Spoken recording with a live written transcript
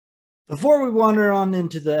Before we wander on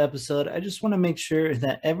into the episode, I just want to make sure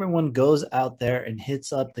that everyone goes out there and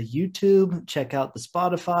hits up the YouTube, check out the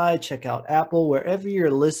Spotify, check out Apple, wherever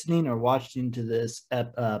you're listening or watching to this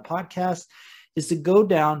podcast, is to go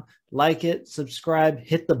down, like it, subscribe,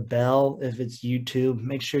 hit the bell if it's YouTube.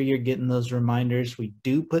 Make sure you're getting those reminders. We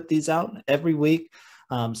do put these out every week,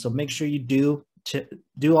 so make sure you do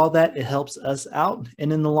all that. It helps us out,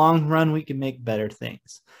 and in the long run, we can make better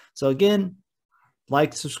things. So again,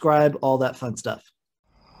 like, subscribe, all that fun stuff.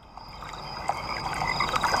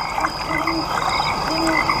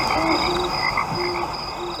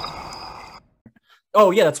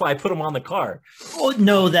 Oh, yeah, that's why I put them on the car. Oh,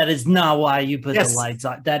 no, that is not why you put the lights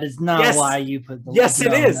on. That is not why you put the lights on.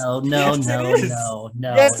 Yes, it is. No.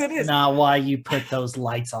 Yes, it is. Not why you put those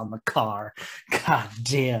lights on the car. God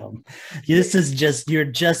damn. This is just your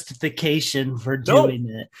justification for doing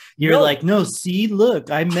it. You're like, no, see, look,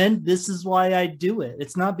 I meant this is why I do it.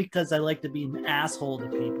 It's not because I like to be an asshole to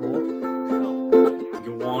people. We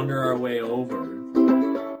can wander our way over,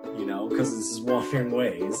 because this is Wandering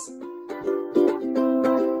Ways.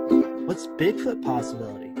 What's Bigfoot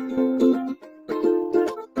possibility?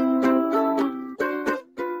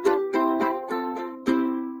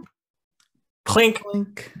 Clink.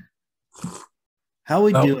 Clink. How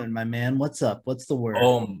we doing, my man? What's up? What's the word?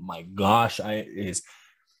 Oh my gosh,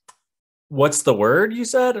 what's the word you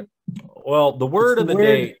said? Well, the word of the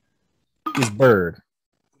day is bird.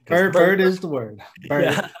 Bird is the word. Bird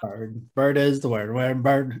is the word.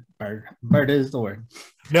 Bird is the word.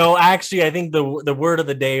 No, actually, I think the word of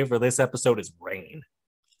the day for this episode is rain.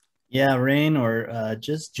 Yeah, rain or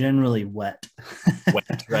just generally wet.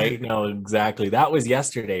 Wet, right? No, exactly. That was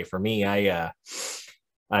yesterday for me. I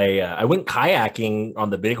went kayaking on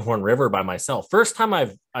the Bighorn River by myself. First time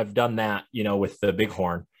I've done that, with the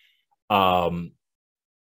Bighorn. And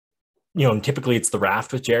typically it's the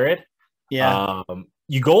raft with Jared. Yeah.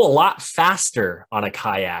 You go a lot faster on a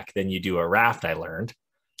kayak than you do a raft, I learned.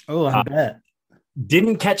 Oh, I bet.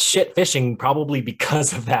 Didn't catch shit fishing probably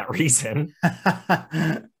because of that reason.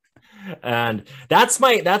 And that's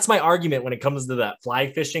my argument when it comes to that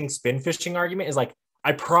fly fishing, spin fishing argument, is like,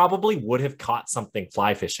 I probably would have caught something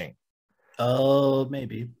fly fishing. Oh,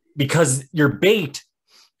 maybe. Because your bait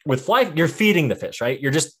with fly, you're feeding the fish, right?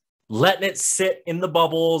 You're just letting it sit in the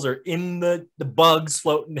bubbles or in the bugs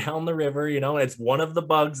floating down the river, and it's one of the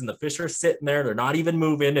bugs and the fish are sitting there. They're not even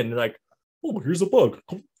moving. And they're like, oh, here's a bug.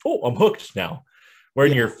 Oh, I'm hooked now.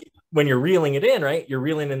 When you're reeling it in, right? You're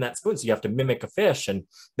reeling in that spoon. So you have to mimic a fish, and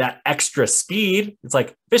that extra speed. It's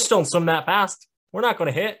like, fish don't swim that fast. We're not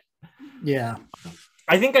going to hit. Yeah.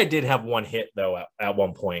 I think I did have one hit though at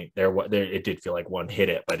one point. There it did feel like one hit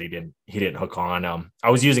it, but he didn't hook on. I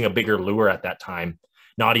was using a bigger lure at that time.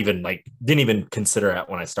 Not even didn't even consider it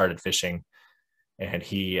when I started fishing, and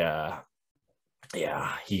I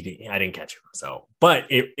didn't catch him. So, but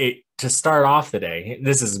it to start off the day,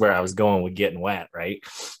 this is where I was going with getting wet, right?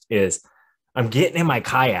 Is I'm getting in my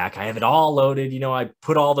kayak. I have it all loaded. I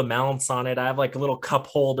put all the mounts on it. I have like a little cup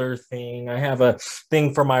holder thing. I have a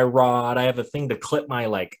thing for my rod. I have a thing to clip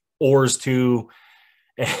my oars to,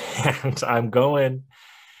 and I'm going,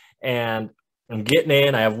 and I'm getting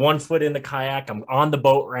in. I have one foot in the kayak. I'm on the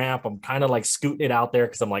boat ramp. I'm kind of scooting it out there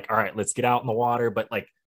because I'm like, all right, let's get out in the water. But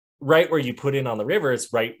right where you put in on the river,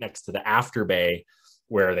 it's right next to the after bay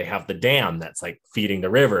where they have the dam that's feeding the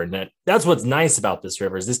river. And that's what's nice about this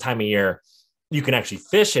river is this time of year, you can actually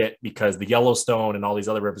fish it because the Yellowstone and all these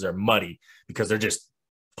other rivers are muddy because they're just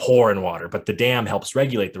pouring water. But the dam helps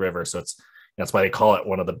regulate the river. So that's why they call it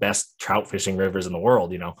one of the best trout fishing rivers in the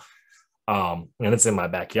world, and it's in my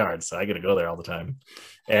backyard, so I get to go there all the time.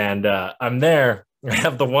 And I'm there. I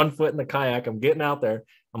have the one foot in the kayak. I'm getting out there.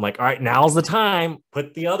 I'm like, all right, now's the time.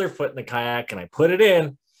 Put the other foot in the kayak, and I put it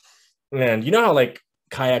in. And you know how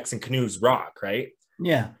kayaks and canoes rock, right?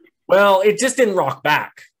 Yeah. Well, it just didn't rock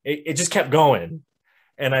back. It just kept going.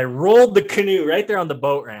 And I rolled the canoe right there on the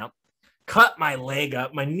boat ramp, cut my leg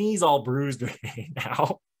up. My knee's all bruised right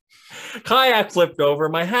now. Kayak flipped over.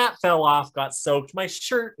 My hat fell off, got soaked. My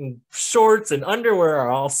shirt and shorts and underwear are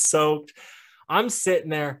all soaked. I'm sitting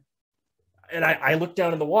there and I look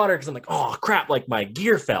down in the water because I'm like, oh crap, my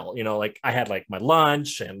gear fell. I had my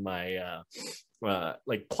lunch and my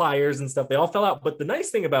pliers and stuff. They all fell out. But the nice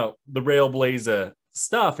thing about the Railblaza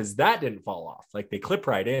stuff is that didn't fall off. They clip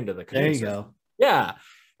right into the canoe. There you go. Yeah.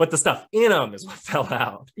 But the stuff in them is what fell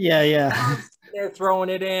out. Yeah. They're throwing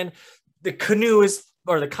it in. The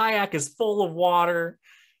the kayak is full of water.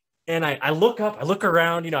 And I look up, I look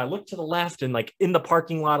around, I look to the left and in the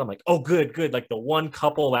parking lot, I'm like, oh, good. The one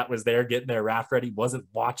couple that was there getting their raft ready wasn't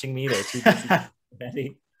watching me. They're too busy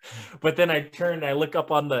ready. But then I turn and I look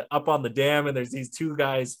up on the dam, and there's these two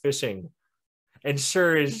guys fishing. And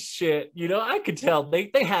sure as shit, I could tell they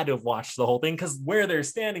had to have watched the whole thing, because where they're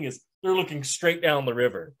standing is they're looking straight down the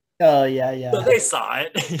river. Oh yeah, So yeah. they saw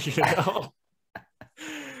it.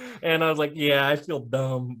 And I was like, yeah, I feel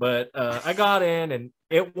dumb. But I got in and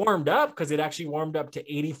it warmed up, because it actually warmed up to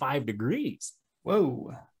 85 degrees.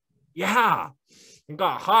 Whoa. Yeah. It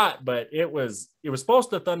got hot, but it was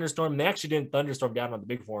supposed to thunderstorm. They actually didn't thunderstorm down on the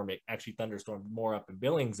big farm. It actually thunderstormed more up in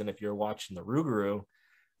Billings. And if you're watching the Rougarou,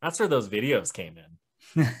 that's where those videos came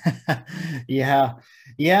in. Yeah.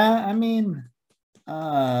 Yeah. I mean,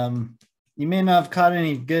 you may not have caught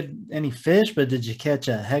any fish, but did you catch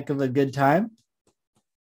a heck of a good time?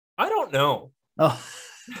 I don't know. Oh,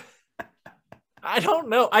 I don't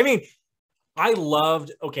know. I mean, I love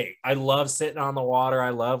sitting on the water. I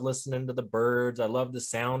love listening to the birds. I love the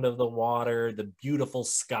sound of the water, the beautiful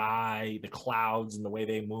sky, the clouds, and the way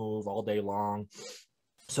they move all day long.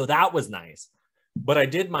 So that was nice. But I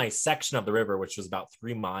did my section of the river, which was about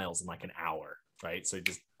 3 miles in like an hour, right? So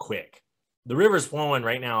just quick. The river's flowing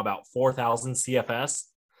right now about 4,000 CFS.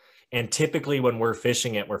 And typically when we're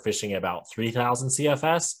fishing about 3,000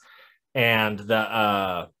 CFS. And it's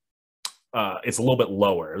a little bit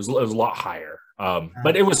lower. It was a lot higher.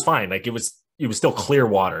 But it was fine. Like it was still clear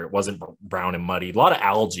water. It wasn't brown and muddy. A lot of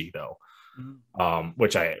algae though.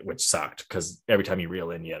 Which sucked, because every time you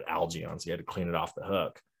reel in, you had algae on, so you had to clean it off the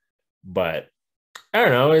hook. But I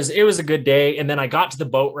don't know. It was a good day. And then I got to the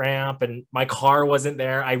boat ramp and my car wasn't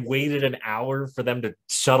there. I waited an hour for them to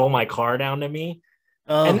shuttle my car down to me.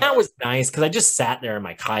 And that was nice, because I just sat there in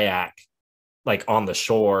my kayak, like on the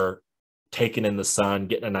shore, taking in the sun,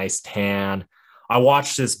 getting a nice tan. I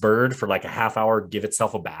watched this bird for like a half hour give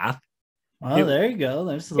itself a bath. Oh, there you go.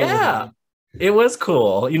 There's it was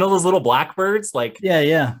cool. Those little blackbirds? Like,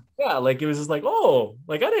 yeah. Like it was just like, oh,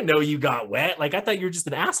 like I didn't know you got wet. Like I thought you were just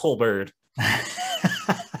an asshole bird.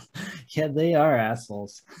 Yeah, they are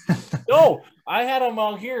assholes. No, I had them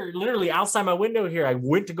all here, literally outside my window here. I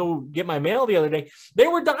went to go get my mail the other day. They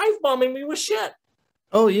were dive bombing me with shit.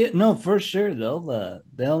 Oh yeah, no, for sure.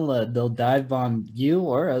 They'll dive bomb you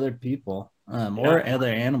or other people, or other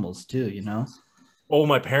animals too. Oh,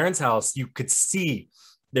 my parents' house, you could see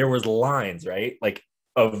there was lines, right? Like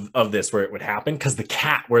of this where it would happen, because the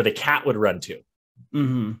cat would run to.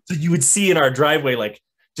 Mm-hmm. So you would see in our driveway like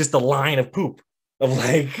just a line of poop of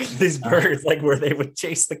like these birds, like where they would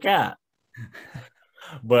chase the cat.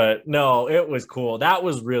 But no, it was cool. That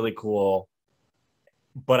was really cool.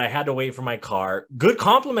 But I had to wait for my car. Good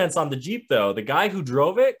compliments on the Jeep though. The guy who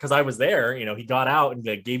drove it, because I was there, he got out and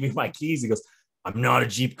like, gave me my keys. He goes, "I'm not a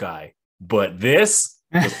Jeep guy, but this,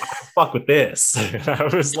 I fuck with this." I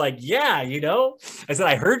was like, yeah, I said,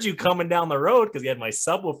 I heard you coming down the road, because he had my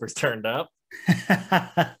subwoofers turned up.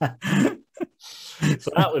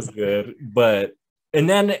 So that was good. But and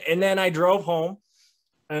then I drove home,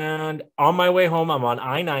 and on my way home, I'm on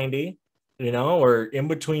I-90, or in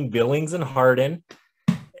between Billings and Hardin.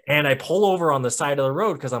 And I pull over on the side of the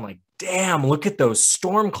road, because I'm like, damn, look at those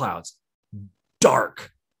storm clouds.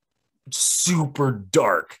 Dark, super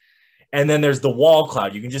dark. And then there's the wall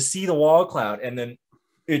cloud. You can just see the wall cloud. And then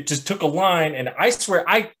it just took a line. And I swear,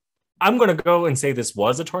 I'm going to go and say this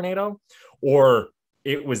was a tornado, or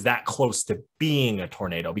it was that close to being a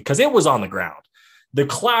tornado, because it was on the ground. The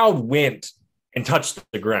cloud went and touched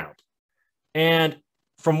the ground. And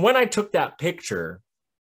from when I took that picture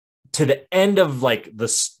to the end of like the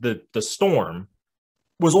storm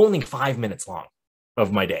was only 5 minutes long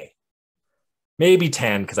of my day, maybe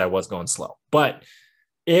 10, because I was going slow. But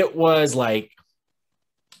it was like,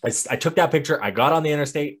 I took that picture. I got on the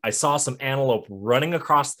interstate. I saw some antelope running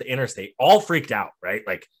across the interstate, all freaked out, right?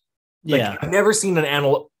 Like I've never seen an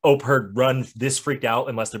antelope herd run this freaked out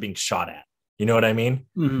unless they're being shot at. You know what I mean?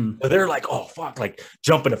 Mm-hmm. So they're like, oh, fuck, like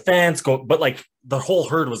jumping a fence, but like the whole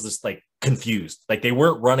herd was just like confused. Like they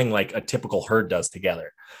weren't running like a typical herd does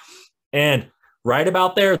together. And right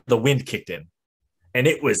about there, the wind kicked in and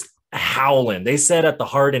it was howling. They said at the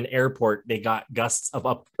Hardin airport, they got gusts of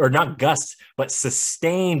not gusts, but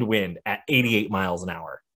sustained wind at 88 miles an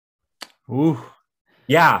hour. Ooh.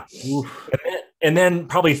 Yeah. Ooh. And then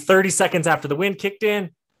probably 30 seconds after the wind kicked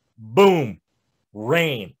in, boom,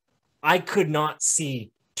 rain. I could not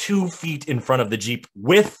see 2 feet in front of the Jeep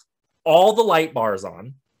with all the light bars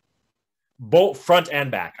on, both front and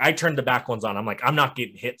back. I turned the back ones on. I'm like, I'm not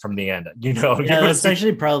getting hit from the end. Yeah, that's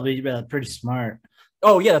actually probably pretty smart.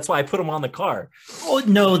 Oh yeah, that's why I put them on the car. Oh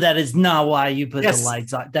no, that is not why you put the Yes.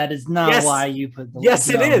 lights on. That is not Yes. why you put the Yes,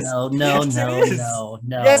 it is. No, no, Yes, it no, is. no,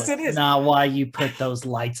 no. Yes, it It's is. not why you put those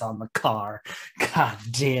lights on the car. God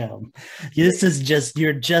damn. This is just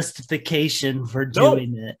your justification for No,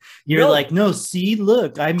 doing it. You're no, like, no, see,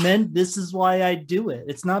 look, I meant this is why I do it.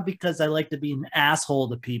 It's not because I like to be an asshole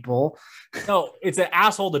to people. no. It's an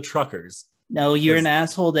asshole to truckers. No, you're an 'Cause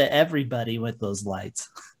asshole to everybody with those lights.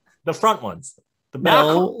 the front ones, the back.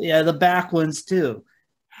 No, yeah, the back ones too.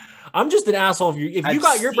 I'm just an asshole if you I've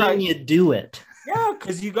got your seen bright. you do it. Yeah,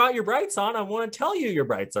 because you got your brights on. I want to tell you your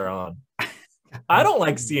brights are on. I don't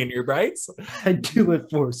like seeing your brights. I do it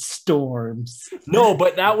for storms. No,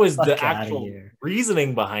 but that was Fuck the outta actual here.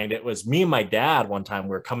 reasoning behind it. Was me and my dad one time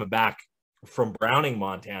we were coming back from Browning,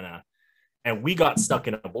 Montana, and we got stuck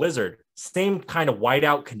in a blizzard. Same kind of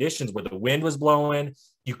whiteout conditions where the wind was blowing.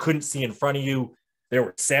 You couldn't see in front of you. There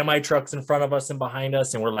were semi trucks in front of us and behind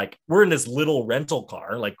us. And we're in this little rental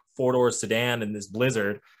car, like 4-door sedan in this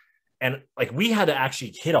blizzard. And like we had to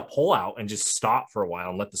actually hit a pullout and just stop for a while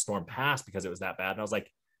and let the storm pass because it was that bad. And I was like,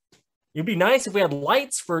 it'd be nice if we had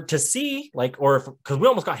lights to see, like, or because we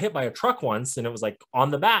almost got hit by a truck once and it was like on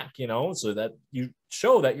the back, so that you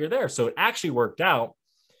show that you're there. So it actually worked out.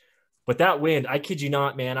 But that wind, I kid you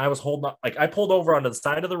not, man, I was holding up, like I pulled over onto the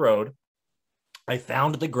side of the road. I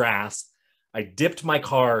found the grass. I dipped my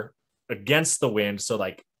car against the wind. So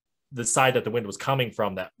like the side that the wind was coming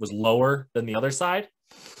from that was lower than the other side.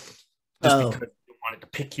 Just because it wanted to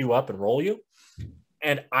pick you up and roll you.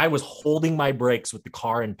 And I was holding my brakes with the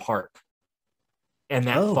car in park. And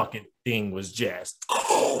that fucking thing was just,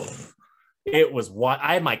 it was what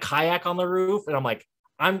I had my kayak on the roof. And I'm like,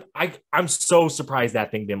 I'm so surprised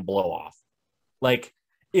that thing didn't blow off. Like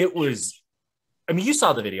it was, I mean, you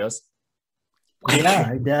saw the videos.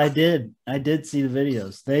 Yeah, I did. I did see the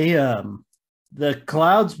videos. They, the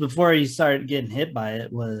clouds before you started getting hit by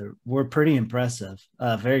it were pretty impressive.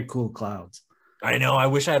 Very cool clouds. I know. I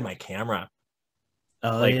wish I had my camera.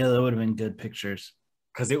 Oh yeah, that would have been good pictures.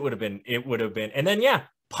 Because it would have been. And then yeah,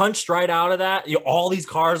 punched right out of that. All these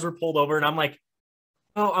cars were pulled over, and I'm like,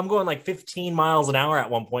 oh, I'm going like 15 miles an hour at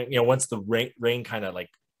one point. Once the rain kind of like,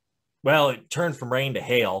 well, it turned from rain to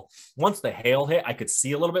hail. Once the hail hit, I could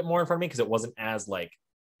see a little bit more in front of me because it wasn't as like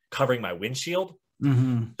covering my windshield.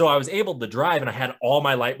 Mm-hmm. So I was able to drive and I had all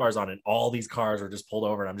my light bars on and all these cars were just pulled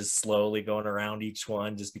over and I'm just slowly going around each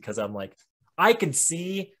one just because I'm like, I can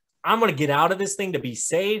see I'm going to get out of this thing to be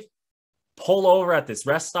safe, pull over at this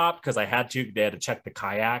rest stop because they had to check the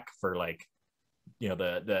kayak for like, they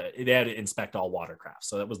had to inspect all watercraft.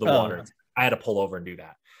 So that was the water. I had to pull over and do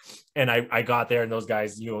that. And I got there and those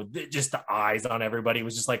guys, just the eyes on everybody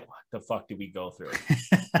was just like, what the fuck did we go through?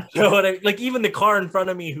 Like even the car in front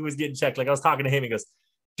of me who was getting checked, like I was talking to him, he goes,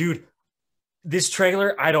 dude, this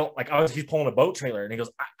trailer, he's pulling a boat trailer and he goes,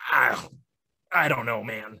 I don't know,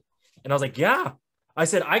 man. And I was like, yeah. I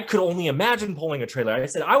said, I could only imagine pulling a trailer. I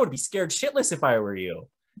said, I would be scared shitless if I were you.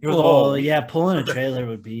 He goes, yeah, pulling a trailer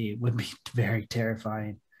would be very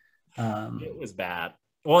terrifying. It was bad.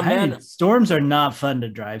 Well, then storms are not fun to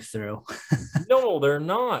drive through. No, they're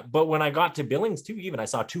not. But when I got to Billings too, even I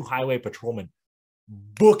saw 2 highway patrolmen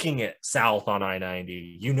booking it south on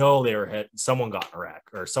I-90. Someone got in a wreck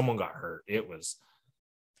or someone got hurt. It was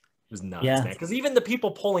nuts, man. Because even the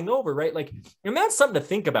people pulling over, right? Like, and that's something to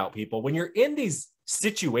think about, people. When you're in these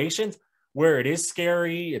situations where it is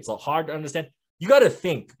scary, it's hard to understand. You got to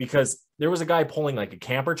think, because there was a guy pulling like a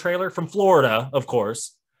camper trailer from Florida, of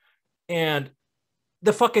course, and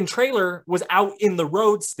the fucking trailer was out in the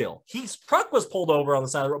road still. His truck was pulled over on the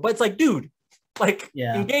side of the road, but it's like, dude, like,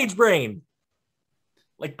 engage brain.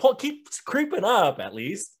 Like, keep creeping up at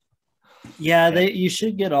least. Yeah, you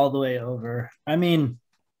should get all the way over. I mean,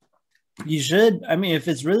 you should. I mean, if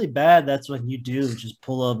it's really bad, that's when you do just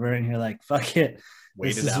pull over and you're like, fuck it.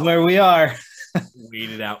 This is where we are. Wait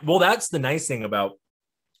it out. Well, that's the nice thing about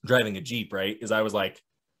driving a Jeep, right? Is I was like,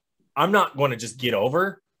 I'm not going to just get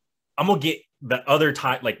over. I'm going to get the other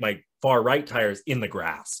tire, like my far right tires, in the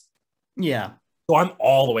grass. Yeah. So I'm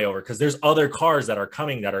all the way over because there's other cars that are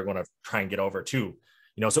coming that are going to try and get over too.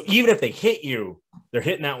 So even if they hit you, they're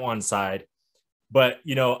hitting that one side. But,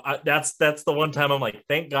 that's the one time I'm like,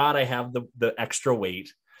 thank God I have the extra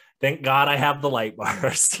weight. Thank God I have the light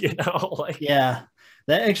bars, Yeah,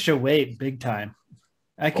 that extra weight, big time.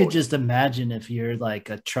 I could just imagine if you're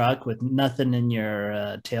like a truck with nothing in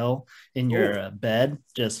your tail, in your bed,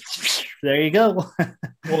 just there you go.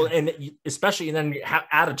 Well, and especially, and then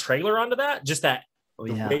add a trailer onto that, just that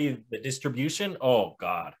way, the distribution. Oh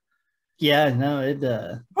God. Yeah,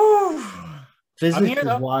 no, physics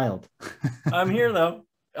is wild. I'm here though.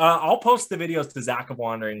 I'll post the videos to Zach of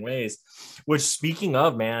Wandering Ways, which speaking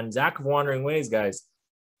of, man, Zach of Wandering Ways, guys,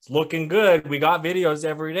 it's looking good. We got videos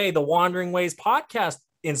every day. The Wandering Ways podcast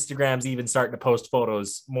Instagram's even starting to post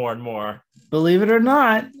photos more and more. Believe it or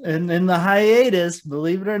not, and in the hiatus,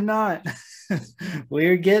 believe it or not,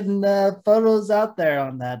 we're getting photos out there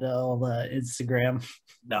on that old Instagram.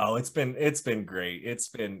 No, it's been great. It's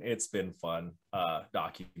been fun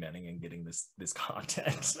documenting and getting this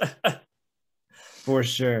content. For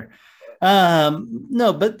sure.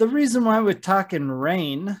 No, but the reason why we're talking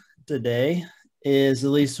rain today is,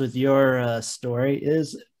 at least with your story,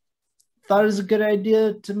 is thought it was a good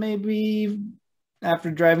idea to maybe,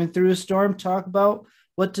 after driving through a storm, talk about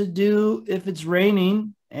what to do if it's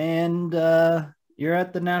raining and you're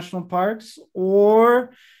at the national parks,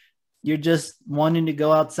 or you're just wanting to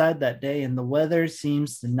go outside that day and the weather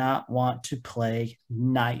seems to not want to play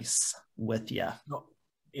nice with you.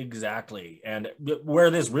 Exactly. And where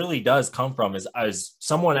this really does come from is, as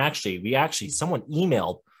someone someone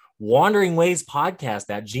emailed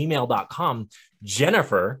wanderingwayspodcast@gmail.com.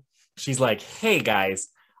 Jennifer, she's like, hey guys,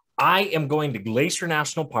 I am going to Glacier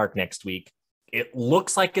National Park next week. It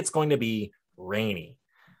looks like it's going to be rainy.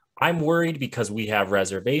 I'm worried because we have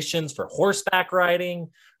reservations for horseback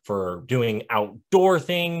riding, for doing outdoor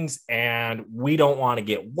things, and we don't want to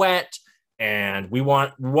get wet. And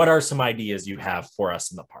what are some ideas you have for us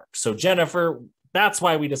in the park? So Jennifer, that's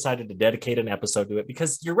why we decided to dedicate an episode to it,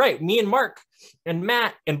 because you're right. Me and Mark and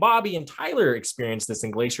Matt and Bobby and Tyler experienced this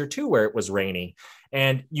in Glacier too, where it was rainy,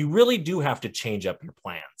 and you really do have to change up your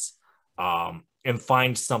plans and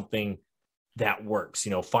find something that works,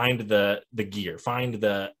 find the gear, find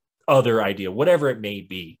the other idea, whatever it may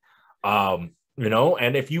be. And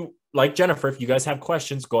if you, like Jennifer, if you guys have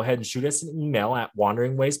questions, go ahead and shoot us an email at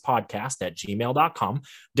wanderingwayspodcast@gmail.com,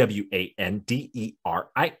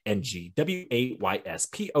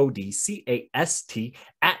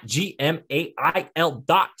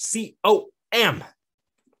 WANDERYWAYSPODCAST@gmail.com.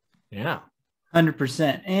 Yeah.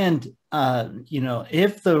 100%. And,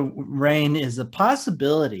 if the rain is a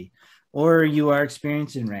possibility or you are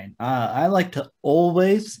experiencing rain, I like to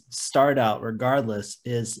always start out, regardless,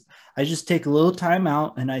 is I just take a little time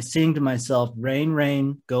out and I sing to myself, rain,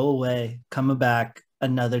 rain, go away, come back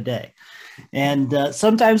another day. And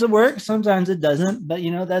sometimes it works, sometimes it doesn't, but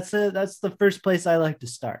that's the first place I like to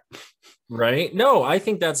start. Right. No, I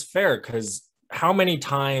think that's fair, because how many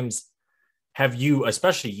times have you,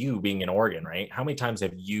 especially you being in Oregon, right? How many times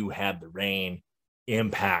have you had the rain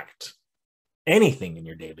impact anything in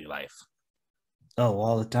your daily life? Oh,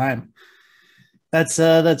 all the time. That's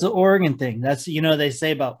an Oregon thing. That's, they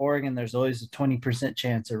say about Oregon, there's always a 20%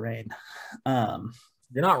 chance of rain. You're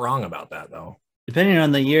not wrong about that, though. Depending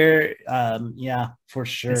on the year, yeah, for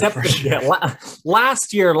sure. Yeah,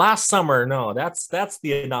 last summer, no, that's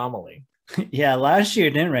the anomaly. Yeah, last year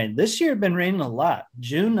it didn't rain. This year it's been raining a lot.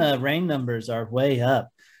 June rain numbers are way up.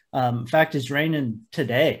 In fact, it's raining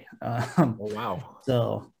today. Oh, wow.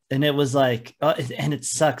 So, and it was like, and it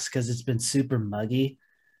sucks because it's been super muggy,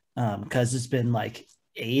 because it's been like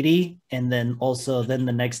 80, and then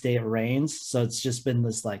the next day it rains. So it's just been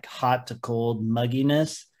this like hot to cold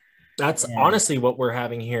mugginess. That's honestly what we're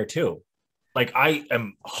having here too. Like, I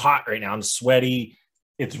am hot right now. I'm sweaty.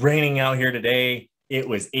 It's raining out here today. It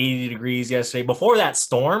was 80 degrees yesterday. Before that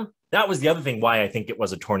storm, that was the other thing why I think it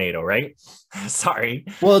was a tornado, right? Sorry.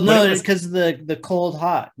 Well, no, it's because of the cold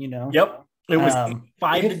hot, Yep. It was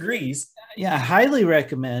 5 degrees. Yeah, I highly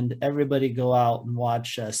recommend everybody go out and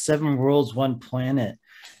watch Seven Worlds, One Planet.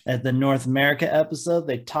 At the North America episode,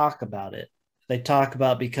 they talk about it. They talk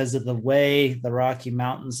about, because of the way the Rocky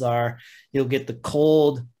Mountains are, you'll get the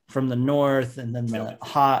cold from the north and then the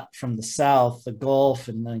hot from the south, the Gulf,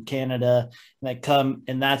 and then Canada,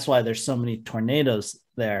 and that's why there's so many tornadoes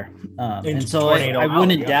there. And so I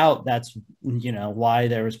wouldn't doubt that's, why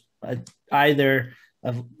there was either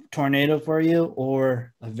a tornado for you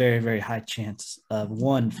or a very, very high chance of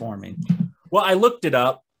one forming. Well, I looked it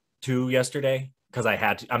up too yesterday because I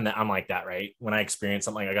had to. I'm like that, right? When I experience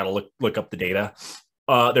something, I got to look up the data.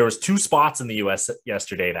 There was 2 spots in the U.S.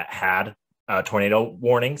 yesterday that had tornado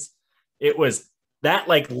warnings. It was that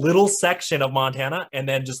like little section of Montana, and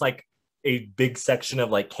then just like a big section of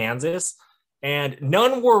like Kansas, and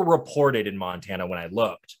none were reported in Montana when I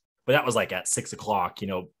looked. But that was like at 6 o'clock,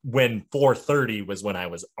 when 4:30 was when I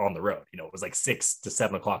was on the road. It was like 6 to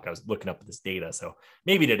 7 o'clock. I was looking up this data. So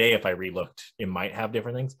maybe today, if I relooked, it might have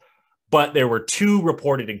different things. But there were 2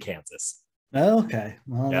 reported in Kansas. Okay.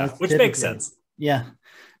 Well, yeah, which makes sense. Yeah.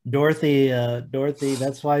 Dorothy,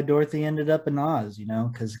 that's why Dorothy ended up in Oz,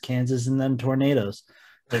 because Kansas and then tornadoes.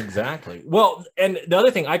 Exactly. Well, and the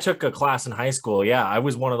other thing, I took a class in high school. Yeah, I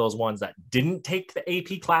was one of those ones that didn't take the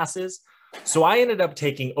AP classes. So I ended up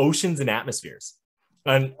taking oceans and atmospheres.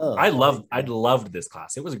 And Oh, I okay. loved this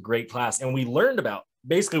class. It was a great class. And we learned about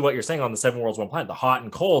basically what you're saying on the seven worlds, one planet, the hot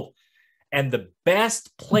and cold. And the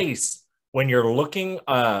best place when you're looking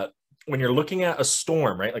at a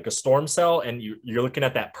storm, right? Like a storm cell, and you're looking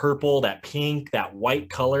at that purple, that pink, that white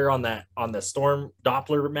color on the storm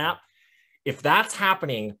Doppler map. If that's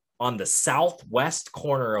happening on the southwest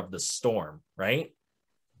corner of the storm, right?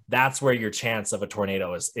 That's where your chance of a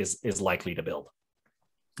tornado is likely to build.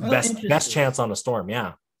 Well, Best interesting. chance on a storm,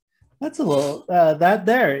 yeah. That's a little, that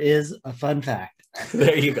there is a fun fact.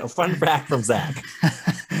 There you go. Fun fact from Zach.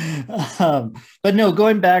 But no,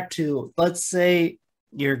 going back to, let's say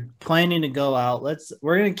you're planning to go out.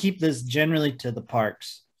 We're going to keep this generally to the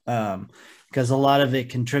parks. Because a lot of it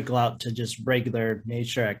can trickle out to just regular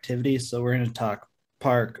nature activities. So we're going to talk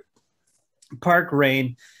park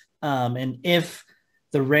rain. And if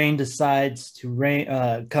the rain decides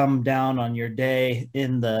to come down on your day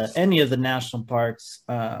in any of the national parks,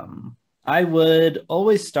 I would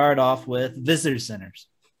always start off with visitor centers.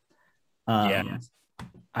 Yeah.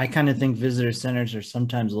 I kind of think visitor centers are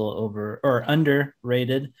sometimes a little over or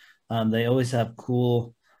underrated. They always have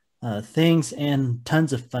cool things and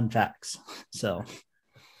tons of fun facts. So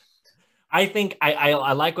I think I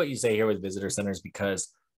like what you say here with visitor centers because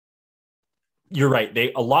you're right.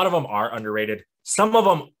 A lot of them are underrated. Some of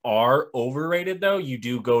them are overrated though. You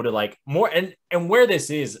do go to like more and where this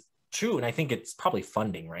is true, and I think it's probably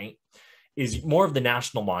funding, right? Is more of the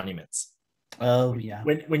national monuments. oh yeah.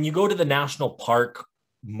 When you go to the national park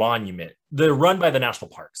monument, they're run by the national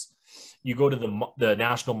parks. You go to the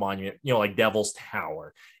national monument, like Devil's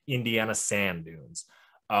Tower, Indiana Sand Dunes,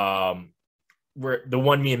 where the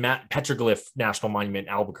one me and Matt Petroglyph National Monument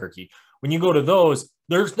in Albuquerque. When you go to those,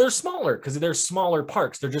 they're smaller because they're smaller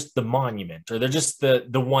parks. They're just the monument, or they're just the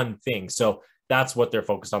one thing. So that's what they're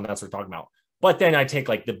focused on. That's what we're talking about. But then I take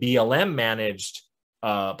like the BLM managed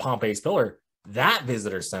Pompey's Pillar. That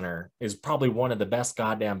visitor center is probably one of the best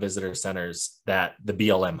goddamn visitor centers that the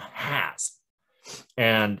BLM has.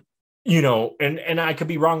 And and I could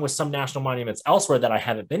be wrong with some national monuments elsewhere that I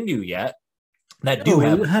haven't been to yet that do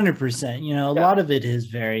have 100%. A lot of it is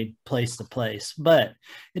varied place to place, but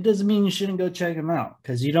it doesn't mean you shouldn't go check them out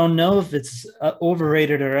because you don't know if it's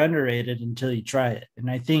overrated or underrated until you try it. And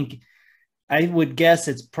I would guess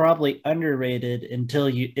it's probably underrated until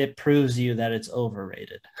it proves you that it's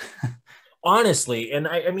overrated. honestly. And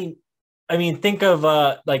I mean, think of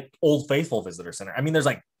like Old Faithful Visitor Center. I mean, there's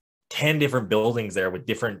like 10 different buildings there with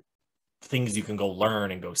different things you can go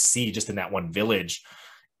learn and go see just in that one village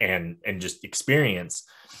and just experience.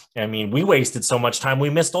 I mean, we wasted so much time, we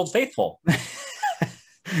missed Old Faithful.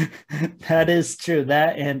 That is true.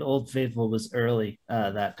 That and Old Faithful was early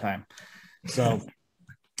that time. So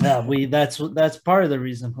that's part of the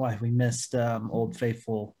reason why we missed Old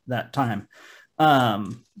Faithful that time.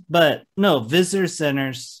 But no, visitor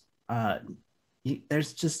centers,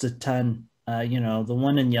 there's just a ton. The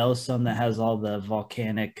one in Yellowstone that has all the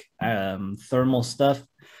volcanic thermal stuff,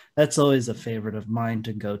 that's always a favorite of mine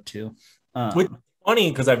to go to. Which is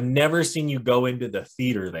funny because I've never seen you go into the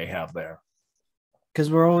theater they have there. Because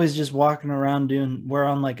we're always just walking around we're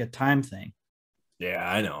on like a time thing. Yeah,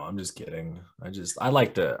 I know. I'm just kidding. I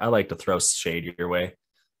like to throw shade your way.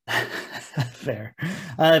 Fair.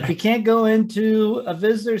 If you can't go into a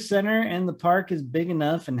visitor center and the park is big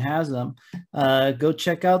enough and has them, go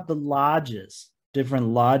check out the lodges, different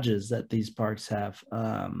lodges that these parks have.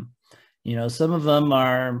 Some of them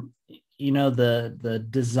are, the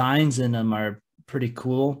designs in them are pretty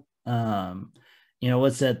cool.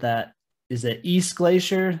 What's that is it East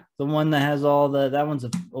Glacier, the one that has that one's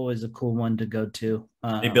always a cool one to go to.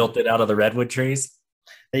 They built it out of the redwood trees.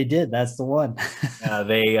 They did. That's the one.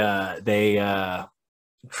 They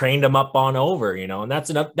trained them up on over, and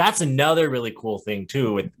that's another really cool thing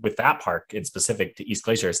too with that park in specific to East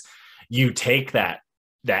Glaciers. You take that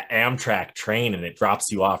Amtrak train and it drops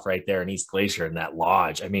you off right there in East Glacier in that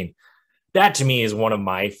lodge. I mean, that to me is one of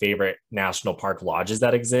my favorite national park lodges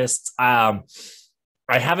that exists. I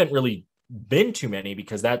haven't really been to many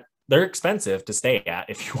because they're expensive to stay at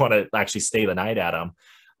if you want to actually stay the night at them.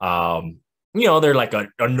 They're like a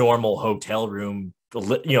normal hotel room, a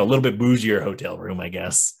little bit bougier hotel room, I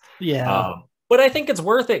guess. Yeah. But I think it's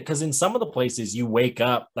worth it because in some of the places you wake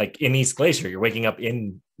up, like in East Glacier, you're waking up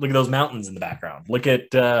look at those mountains in the background. Look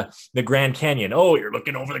at the Grand Canyon. Oh, you're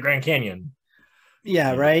looking over the Grand Canyon.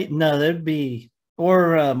 Yeah, right. No, there'd be,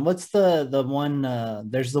 or what's the one,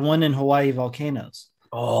 there's the one in Hawaii volcanoes.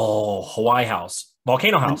 Oh, Hawaii House,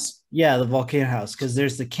 Volcano And House. yeah, the volcano house, because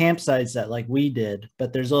there's the campsites that like we did,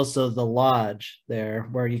 but there's also the lodge there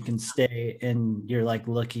where you can stay and you're like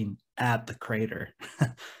looking at the crater.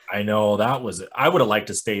 I know that was it. I would have liked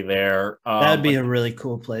to stay there. That would be a really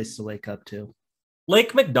cool place to wake up to.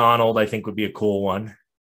 Lake McDonald, I think, would be a cool one.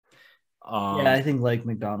 Yeah, I Um, think Lake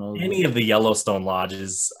McDonald any would. of the Yellowstone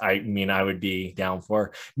lodges, I mean, I would be down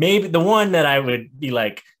for. Maybe the one that I would be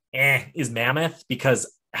like, is Mammoth,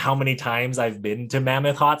 because how many times I've been to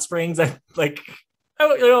Mammoth Hot Springs, I like,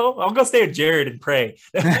 I'll go stay with Jared and pray.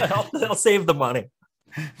 I'll save the money.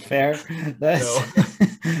 Fair. That's So,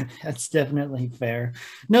 that's definitely fair.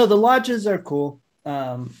 No, the lodges are cool.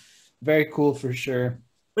 Very cool for sure.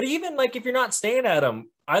 but even like if you're not staying at them,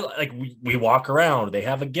 I like we walk around. They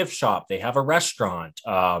have a gift shop. They have a restaurant.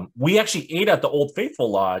 We actually ate at the Old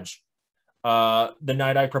Faithful Lodge the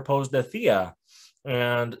night I proposed to Thea,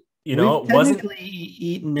 and We've it wasn't. technically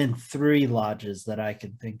eaten in three lodges that I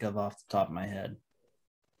can think of off the top of my head.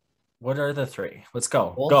 What are the three? Let's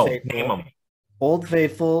go. Old Go name Faithful, them. Old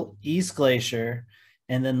Faithful, East Glacier,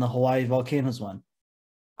 and then the Hawaii Volcanoes one.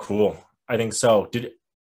 Cool. I think so. Did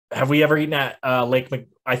have we ever eaten at Lake?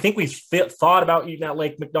 I think we thought about eating at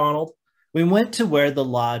Lake McDonald. We went to where the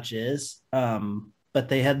lodge is, but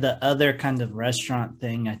they had the other kind of restaurant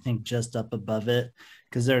thing, I think, just up above it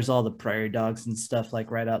because there's all the prairie dogs and stuff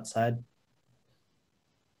like right outside.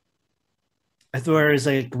 I thought there was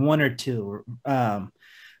like one or two.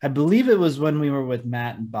 I believe it was when we were with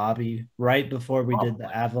Matt and Bobby right before we did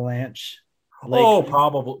the avalanche. Oh,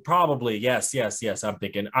 probably. Yes, yes, yes. I'm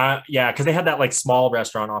thinking. Yeah, because they had that like small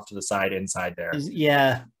restaurant off to the side inside there.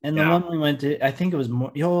 Yeah, and the Yeah. one we went to, I think it was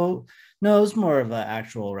more. No, it was more of an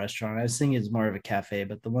actual restaurant. I was thinking it's more of a cafe,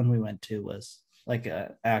 but the one we went to was like an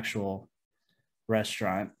actual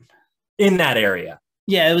restaurant. In that area.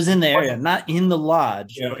 Yeah, it was in the area, not in the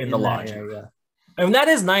lodge. In the that lodge. area. I mean, that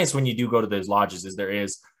is nice when you do go to those lodges, is there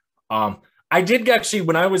is. I did actually,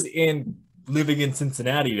 when I was living in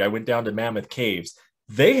Cincinnati, I went down to Mammoth Caves.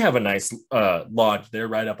 They have a nice lodge there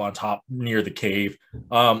right up on top near the cave.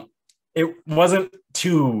 It wasn't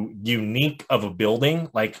too unique of a building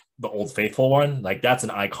like the Old Faithful one. Like that's an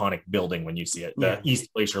iconic building when you see it. The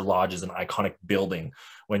East Glacier Lodge is an iconic building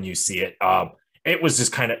when you see it. It was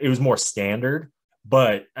just it was more standard.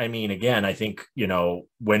 But I mean, again, I think,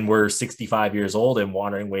 when we're 65 years old and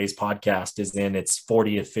Wandering Ways podcast is in its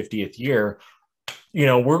 40th, 50th year,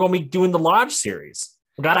 we're going to be doing the lodge series.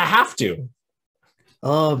 We got to have to.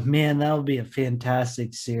 Oh man, that would be a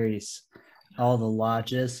fantastic series. All the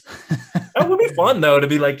lodges. That would be fun though, to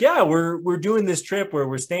be like, yeah, we're doing this trip where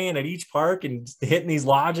we're staying at each park and hitting these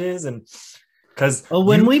lodges. And because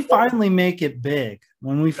when we finally make it big,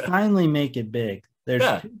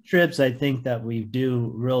 there's two trips I think that we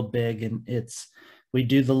do real big, and we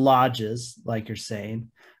do the lodges, like you're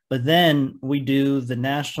saying, but then we do the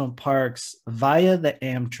national parks via the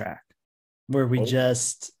Amtrak, where we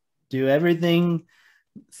just do everything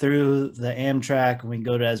through the Amtrak and we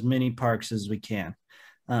go to as many parks as we can.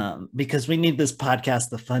 Because we need this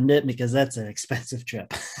podcast to fund it, because that's an expensive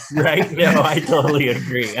trip. Right. No, I totally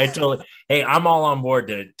agree. Hey, I'm all on board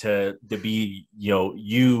to be,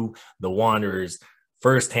 you, the Wanderers,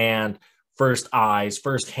 first hands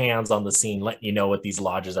on the scene, letting you know what these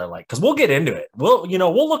lodges are like. Cause we'll get into it. We'll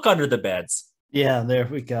look under the beds. Yeah, there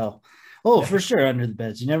we go. Oh, for sure. Under the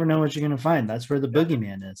beds. You never know what you're going to find. That's where the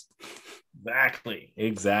boogeyman is.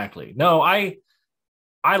 Exactly. No, I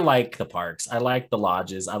like the parks. I like the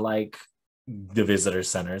lodges. I like the visitor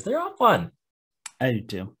centers. They're all fun. I do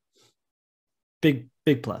too. Big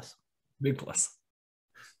plus. Big plus.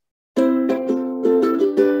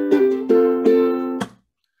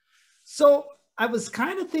 So I was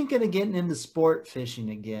kind of thinking of getting into sport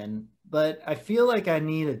fishing again, but I feel like I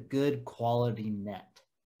need a good quality net.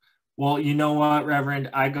 Well, you know what,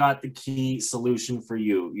 Reverend? I got the key solution for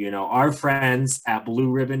you. Our friends at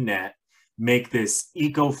Blue Ribbon Net make this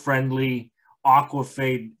eco-friendly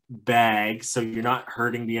aquafade bag, so you're not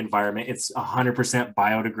hurting the environment. It's 100%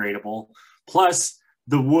 biodegradable. Plus,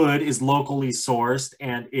 the wood is locally sourced,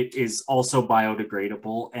 and it is also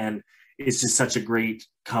biodegradable, and it's just such a great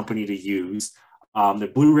company to use.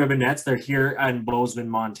 The Blue Ribbon Nets, they're here in Bozeman,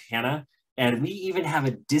 Montana, and we even have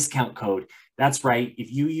a discount code. That's right.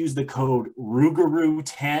 If you use the code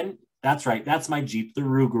Rougarou10, that's right. That's my Jeep, the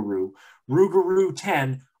Rougarou.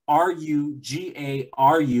 Rougarou10,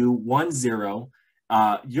 RUGARU10.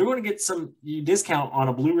 You're going to get some discount on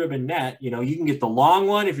a Blue Ribbon net. You can get the long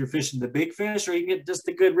one if you're fishing the big fish, or you can get just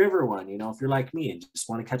the good river one, if you're like me and just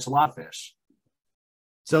want to catch a lot of fish.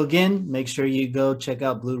 So again, make sure you go check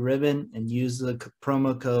out Blue Ribbon and use the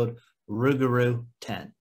promo code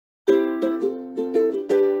Rougarou10.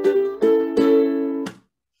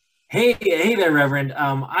 Hey there, Reverend.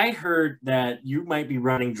 I heard that you might be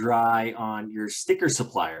running dry on your sticker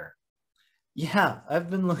supplier. Yeah, I've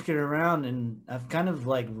been looking around and I've kind of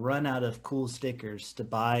like run out of cool stickers to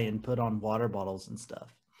buy and put on water bottles and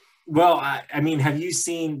stuff. Well, I mean, have you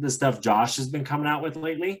seen the stuff Josh has been coming out with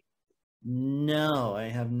lately? No, I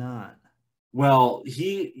have not. Well,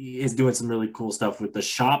 he is doing some really cool stuff with the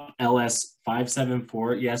Shop LS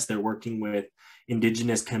 574. Yes, they're working with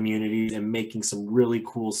indigenous communities and making some really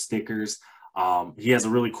cool stickers. He has a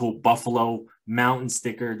really cool Buffalo Mountain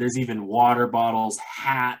sticker. There's even water bottles,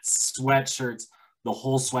 hats, sweatshirts, the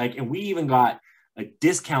whole swag. And we even got a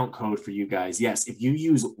discount code for you guys. Yes, if you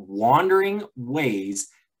use Wandering Ways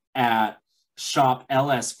at Shop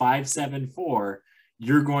LS 574,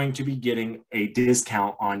 you're going to be getting a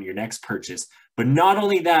discount on your next purchase. But not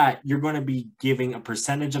only that, you're going to be giving a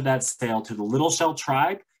percentage of that sale to the Little Shell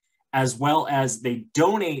Tribe, as well as they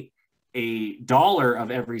donate $1 of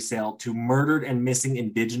every sale to murdered and missing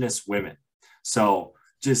Indigenous women. So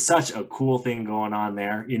just such a cool thing going on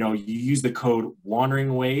there. You know, you use the code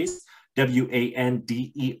Wandering Ways,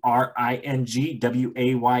 WANDERING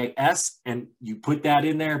WAYS, and you put that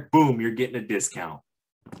in there, boom, you're getting a discount.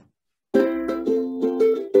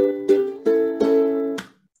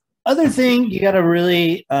 Other thing you got to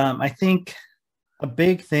really, I think a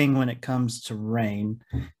big thing when it comes to rain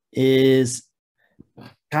is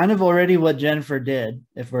kind of already what Jennifer did,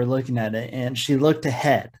 if we're looking at it, and she looked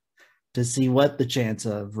ahead to see what the chance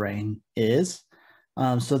of rain is.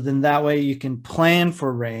 So then that way you can plan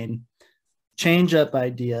for rain, change up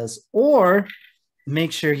ideas, or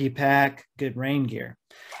make sure you pack good rain gear.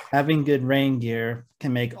 Having good rain gear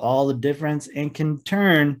can make all the difference and can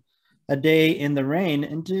turn a day in the rain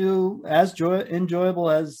into as enjoyable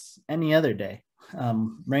as any other day,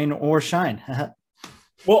 rain or shine.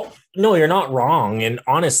 Well, no, you're not wrong. And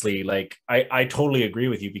honestly, like I totally agree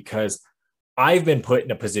with you, because I've been put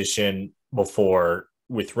in a position before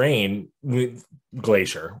with rain, with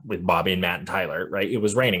Glacier, with Bobby and Matt and Tyler, right? It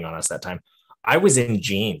was raining on us that time. I was in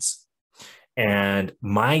jeans and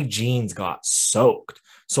my jeans got soaked.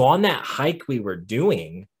 So on that hike we were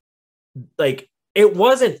doing, like, it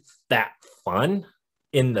wasn't that fun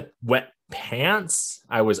in the wet pants.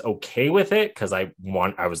 I was okay with it because I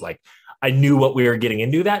was like, I knew what we were getting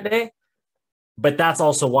into that day. But that's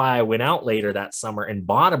also why I went out later that summer and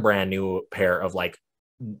bought a brand new pair of, like,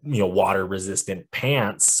 water resistant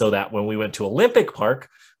pants, so that when we went to Olympic Park,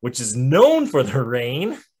 which is known for the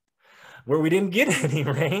rain, where we didn't get any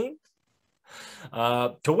rain,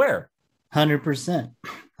 to wear. 100%.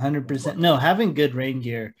 100%. No, having good rain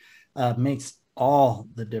gear makes all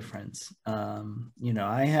the difference.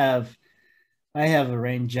 I have a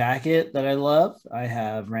rain jacket that I love. I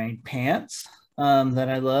have rain pants that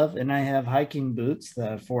I love, and I have hiking boots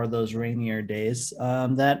that for those rainier days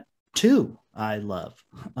that too I love.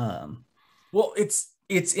 Well, it's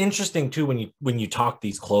interesting too when you talk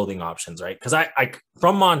these clothing options, right? Because I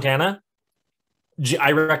from Montana,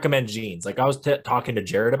 I recommend jeans. Like, I was talking to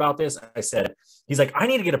Jared about this. I said, he's like, I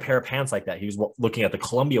need to get a pair of pants like that. He was looking at the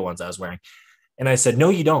Columbia ones I was wearing. And I said, no,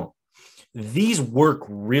 you don't. These work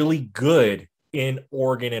really good in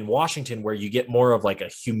Oregon and Washington, where you get more of like a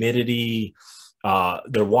humidity,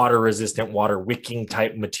 they're water resistant, water wicking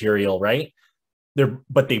type material, right?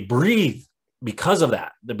 But they breathe because of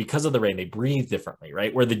that. Because of the rain, they breathe differently,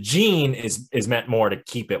 right? Where the jean is meant more to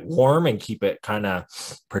keep it warm and keep it kind of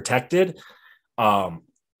protected.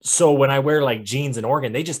 So when I wear like jeans in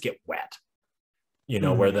Oregon, they just get wet.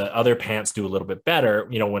 Where the other pants do a little bit better.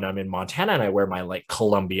 When I'm in Montana and I wear my like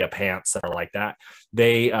Columbia pants that are like that,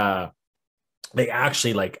 they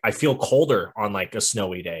actually, like, I feel colder on like a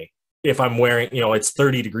snowy day. If I'm wearing, it's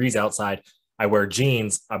 30 degrees outside, I wear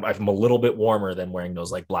jeans, I'm a little bit warmer than wearing those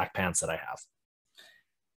like black pants that I have.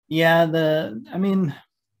 Yeah,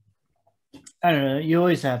 I don't know. You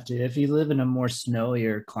always have to. If you live in a more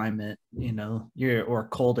snowier climate, or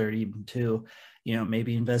colder even too,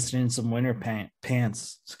 maybe investing in some winter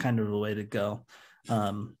pants is kind of the way to go.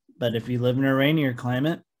 But if you live in a rainier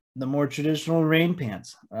climate, the more traditional rain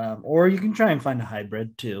pants, or you can try and find a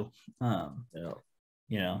hybrid too.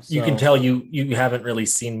 You can tell you haven't really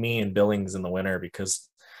seen me in Billings in the winter, because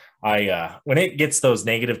when it gets those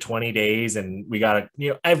negative 20 days and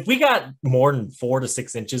if we got more than 4 to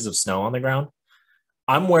 6 inches of snow on the ground,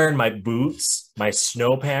 I'm wearing my boots, my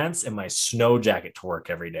snow pants, and my snow jacket to work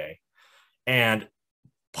every day. And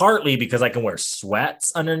partly because I can wear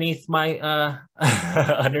sweats underneath my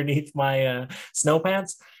snow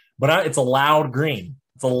pants, but it's a loud green.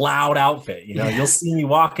 It's a loud outfit. You'll see me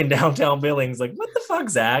walking downtown Billings like, what the fuck,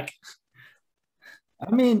 Zach?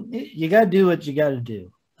 I mean, you got to do what you got to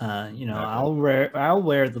do. Exactly. I'll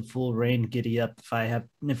wear the full rain giddy up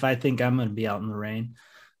if I think I'm going to be out in the rain.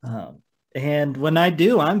 And when I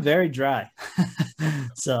do, I'm very dry.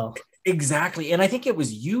 So Exactly. And I think it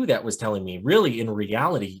was you that was telling me, really, in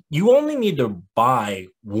reality, you only need to buy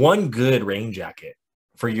one good rain jacket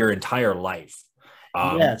for your entire life.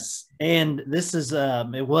 Um, yes, and this is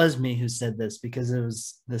it was me who said this because it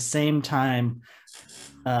was the same time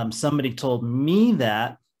somebody told me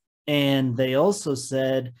that, and they also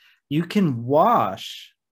said you can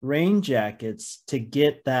wash rain jackets to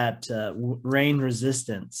get that rain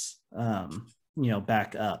resistance,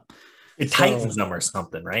 back up. it tightens So them or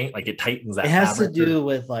something, right? Like it tightens it that has to fabric or do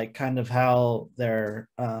with like kind of how their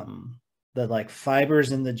the like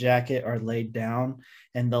fibers in the jacket are laid down,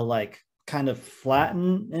 and they'll like kind of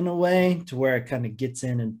flatten in a way to where it kind of gets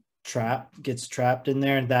in and gets trapped in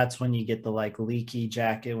there, and that's when you get the like leaky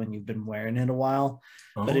jacket when you've been wearing it a while.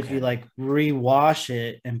 But oh, if you okay. like rewash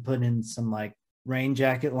it and put in some like rain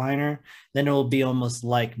jacket liner, then it will be almost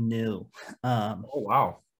like new. Oh,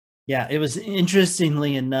 wow. Yeah, it was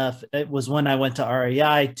interestingly enough, it was when I went to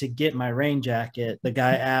REI to get my rain jacket. The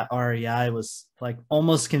guy at REI was like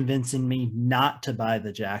almost convincing me not to buy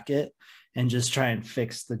the jacket and just try and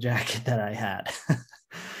fix the jacket that I had.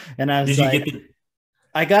 And I was Did you like, get the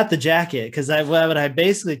I got the jacket because what I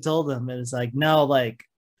basically told him is like, no, like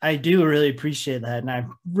I do really appreciate that. And I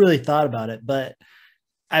really thought about it, but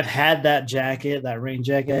I've had that jacket, that rain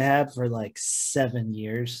jacket I had for like 7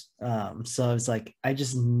 years. So I was like, I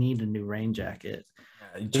just need a new rain jacket.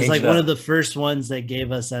 you It was change like it one of up? the first ones they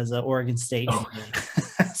gave us as an Oregon State Oh,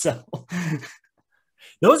 intern. So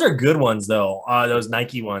those are good ones though. Those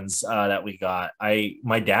Nike ones that we got.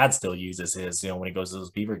 My dad still uses his. When he goes to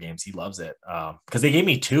those Beaver games, he loves it. Because they gave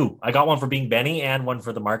me two. I got one for being Benny and one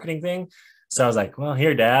for the marketing thing. So I was like, well,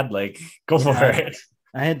 here, Dad, like, go for yeah, it.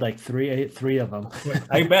 I had like three of them.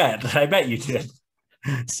 I bet. I bet you did.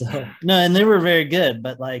 So no, and they were very good,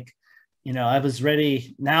 but like, I was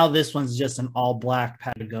ready. Now this one's just an all black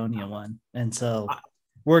Patagonia one. And so I,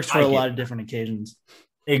 works for I a get lot of different occasions.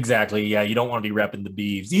 exactly. Yeah, you don't want to be repping the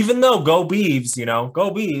Beavs, even though go Beavs,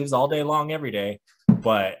 go Beavs all day long, every day.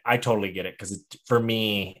 But I totally get it because for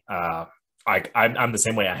me, I'm the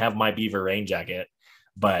same way. I have my Beaver rain jacket,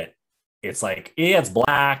 but it's like, yeah, it's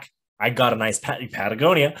black. I got a nice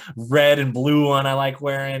Patagonia red and blue one I like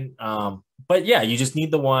wearing. But yeah, you just need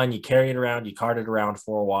the one. You carry it around. You cart it around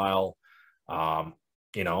for a while, um,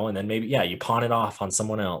 and then maybe you pawn it off on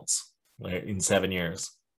someone else in 7 years.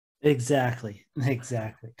 Exactly.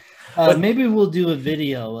 But Maybe we'll do a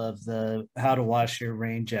video of the how to wash your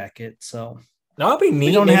rain jacket. So that'll be we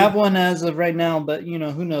neat. don't have Maybe, one as of right now, but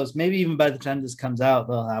who knows? Maybe even by the time this comes out,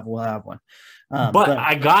 we'll have one. but But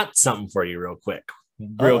I got something for you real quick.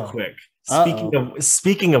 Real uh oh, quick. Speaking uh of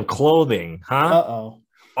speaking of clothing, oh, huh? oh.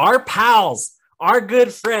 Our pals, our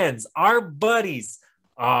good friends, our buddies.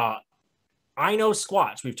 Uh, I know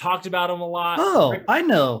Squatch. We've talked about him a lot. Oh, I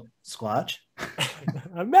know Squatch.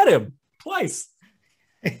 I met him twice.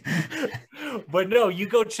 But no, you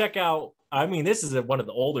go check out. I mean, this is one of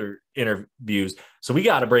the older interviews, so we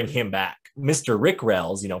got to bring him back, Mr. Rick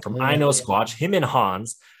Rells. From I Know Yeah. Squatch. Him and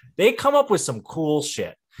Hans, they come up with some cool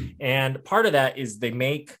shit, and part of that is they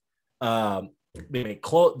make the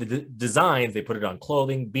designs. They put it on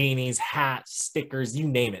clothing, beanies, hats, stickers, you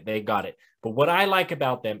name it. They got it. But what I like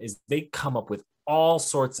about them is they come up with all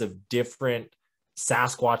sorts of different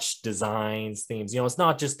Sasquatch designs, themes. It's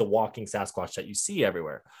not just the walking Sasquatch that you see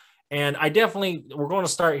everywhere. And we're going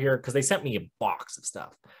to start here because they sent me a box of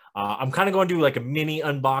stuff. I'm kind of going to do like a mini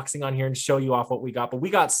unboxing on here and show you off what we got. But we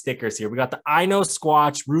got stickers here. We got the I Know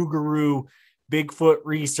Squatch, Rougarou, Bigfoot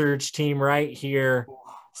Research Team right here.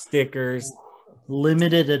 Stickers.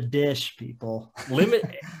 Limited a dish, people.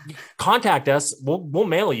 Contact us. We'll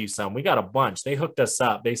mail you some. We got a bunch. They hooked us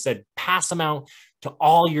up. They said pass them out to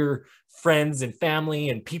all your friends and family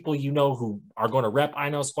and people who are going to rep I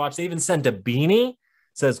Know Squatch. They even sent a beanie.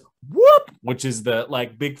 Says whoop, which is the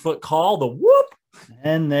like Bigfoot call, the whoop.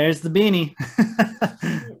 And there's the beanie.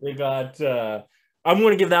 They got I'm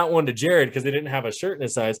going to give that one to Jared because they didn't have a shirt in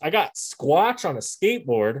his size. I got Squatch on a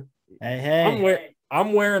skateboard. Hey.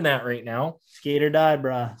 I'm wearing that right now. Skate or die,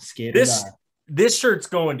 brah. Skate or die. This shirt's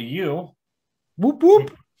going to you. Whoop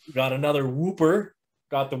whoop. We got another whooper.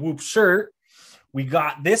 Got the whoop shirt. We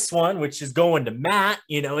got this one, which is going to Matt.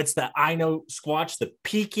 It's the I Know Squatch, the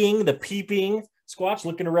peeping Squatch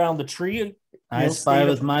looking around the tree. I spy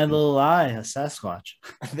with my little eye a Sasquatch.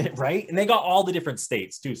 Right? And they got all the different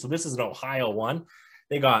states too. So this is an Ohio one.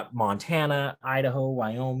 They got Montana, Idaho,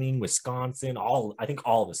 Wyoming, Wisconsin, I think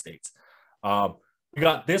all the states. We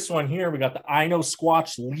got this one here. We got the I Know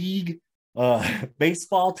Squatch League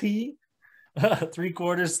baseball tee,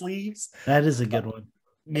 3/4 sleeves. That is a good one.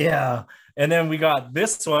 Yeah. And then we got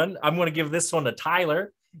this one. I'm going to give this one to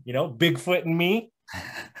Tyler, Bigfoot and me.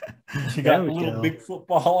 You got the little Bigfoot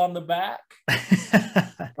ball on the back.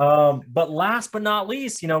 But last but not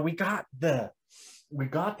least, we got the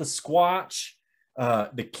Squatch,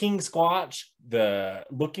 the King Squatch, the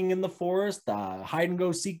Looking in the Forest, the Hide and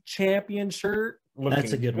Go Seek Champion shirt.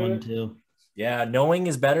 That's a good one too. Yeah, knowing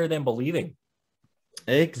is better than believing.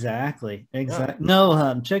 Exactly. Yeah.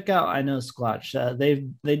 No, check out I Know Squatch.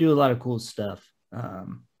 They do a lot of cool stuff.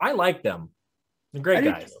 I like them. They're great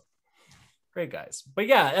guys. Great guys. But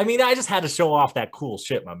yeah, I mean, I just had to show off that cool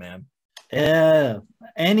shit, my man. Yeah.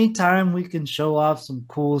 Anytime we can show off some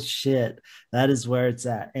cool shit, that is where it's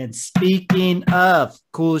at. And speaking of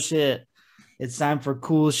cool shit, it's time for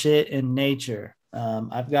cool shit in nature.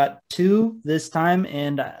 I've got 2 this time,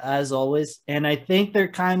 and as always, and I think they're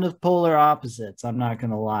kind of polar opposites. I'm not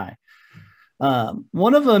going to lie.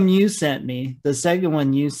 One of them you sent me, the second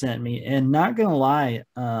one you sent me, and not going to lie,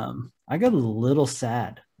 I got a little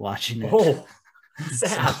sad watching it. Oh,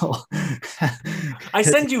 sad. So, I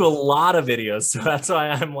send you a lot of videos, so that's why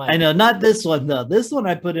I'm like, I know, not this one though. This one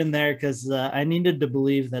I put in there because I needed to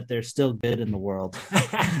believe that they're still good in the world.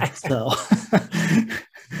 So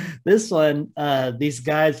this one, these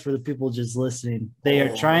guys, for the people just listening, they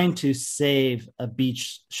are trying to save a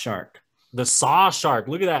beach shark. The saw shark.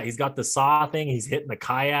 Look at that. He's got the saw thing. He's hitting the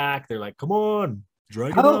kayak. They're like, come on,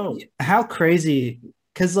 drag it out. How crazy.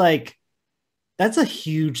 Because that's a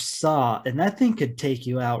huge saw, and that thing could take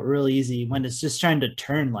you out real easy when it's just trying to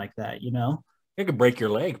turn like that, It could break your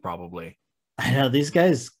leg, probably. I know, these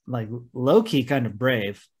guys, low-key kind of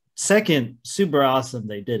brave. Second, super awesome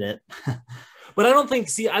they did it. But I don't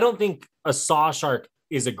think a saw shark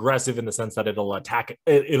is aggressive in the sense that it'll attack.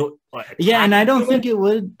 It'll and I don't think it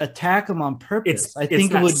would attack them on purpose. I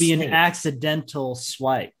think it would be an accidental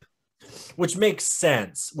swipe. Which makes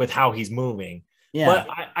sense with how he's moving. Yeah. But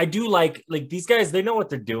I do like these guys, they know what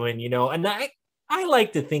they're doing, and I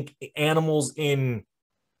like to think animals in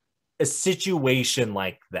a situation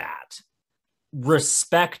like that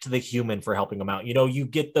respect the human for helping them out. You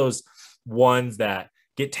get those ones that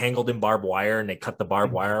get tangled in barbed wire and they cut the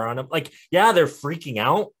barbed wire on them. Yeah, they're freaking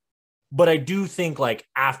out, but I do think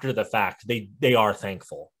after the fact, they are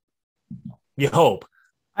thankful. You hope.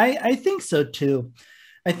 I think so too.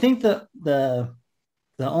 I think the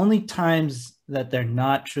only times that they're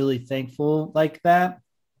not truly thankful like that,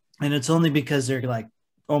 and it's only because they're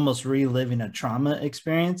almost reliving a trauma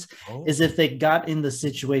experience, is if they got in the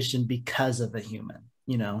situation because of a human,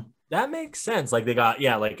 That makes sense. They got,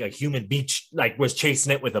 a human beach, was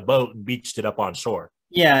chasing it with a boat and beached it up on shore.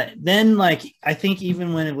 Yeah. Then I think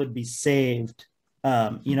even when it would be saved,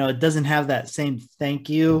 it doesn't have that same thank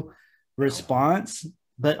you response,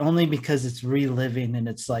 but only because it's reliving and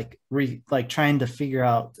it's trying to figure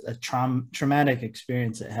out a traumatic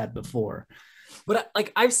experience it had before. But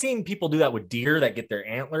I've seen people do that with deer that get their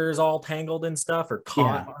antlers all tangled and stuff or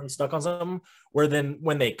caught and stuck on something, where then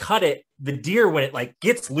when they cut it, the deer, when it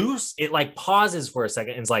gets loose, it pauses for a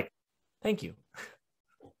second and is like, thank you.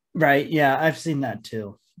 Right. Yeah. I've seen that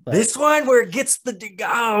too. But this one where it gets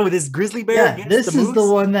this grizzly bear. Yeah, this is the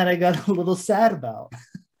one that I got a little sad about.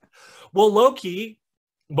 Well, low-key,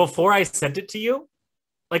 before I sent it to you,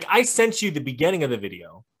 I sent you the beginning of the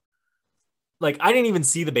video. I didn't even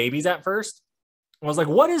see the babies at first. I was like,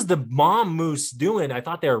 what is the mom moose doing? I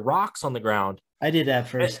thought there were rocks on the ground. I did at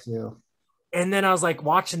first too. And then I was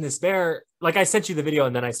watching this bear. I sent you the video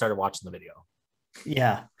and then I started watching the video.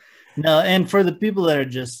 Yeah. No, and for the people that are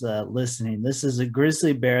just listening, this is a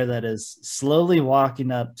grizzly bear that is slowly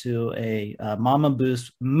walking up to a mama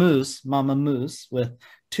moose with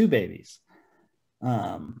 2 babies.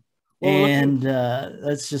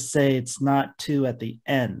 Let's just say it's not 2 at the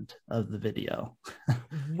end of the video.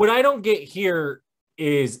 What I don't get here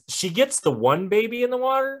is she gets the one baby in the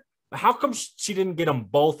water. How come she didn't get them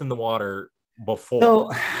both in the water before?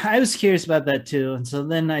 So I was curious about that too. And so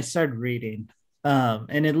then I started reading,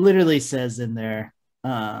 and it literally says in there,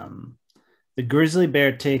 the grizzly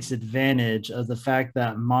bear takes advantage of the fact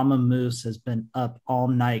that mama moose has been up all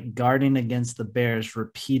night guarding against the bear's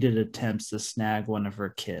repeated attempts to snag one of her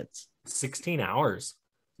kids. 16 hours.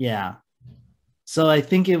 Yeah. So I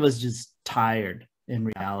think it was just tired in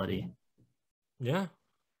reality. Yeah,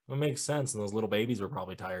 that makes sense. And those little babies were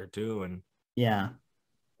probably tired too. And yeah.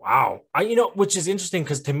 Wow. Which is interesting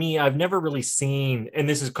because to me, I've never really seen, and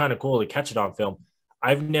this is kind of cool to catch it on film,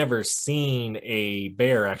 I've never seen a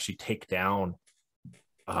bear actually take down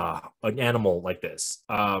an animal like this.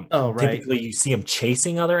 Oh, right. Typically, you see them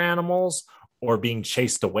chasing other animals or being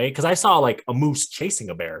chased away. Because I saw like a moose chasing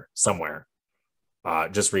a bear somewhere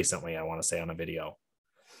just recently. I want to say on a video.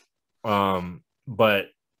 But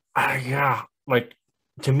yeah, like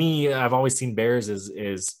to me, I've always seen bears as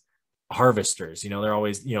is harvesters. They're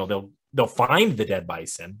always they'll find the dead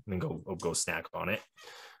bison and then go snack on it,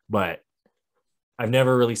 but I've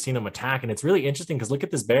never really seen him attack. And it's really interesting because look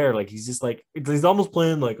at this bear. Like he's just like he's almost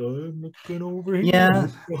playing like, oh, I'm looking over here, Yeah.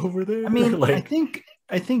 over there. I mean, like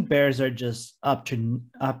I think bears are just up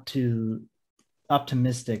to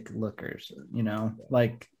optimistic lookers,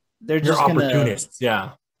 like they're you're just gonna, opportunists.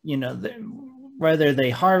 Yeah. whether they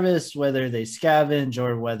harvest, whether they scavenge,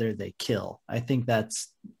 or whether they kill. I think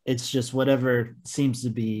it's just whatever seems to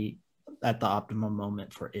be at the optimum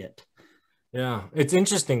moment for it. Yeah. It's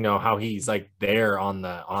interesting though how he's like there on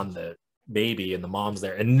the baby and the mom's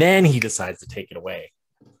there, and then he decides to take it away.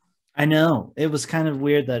 I know it was kind of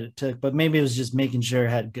weird that it took, but maybe it was just making sure it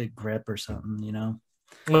had good grip or something,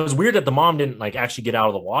 It was weird that the mom didn't like actually get out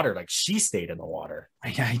of the water. Like she stayed in the water.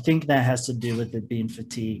 I think that has to do with it being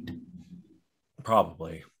fatigued.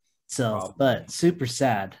 Probably. So, but super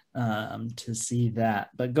sad to see that.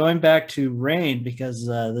 But going back to rain, because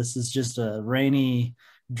this is just a rainy,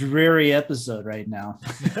 dreary episode right now.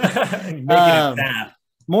 Making it sad.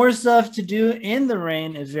 More stuff to do in the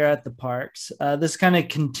rain if you're at the parks. This kind of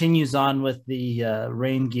continues on with the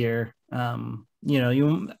rain gear.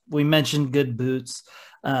 We mentioned good boots,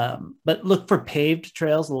 but look for paved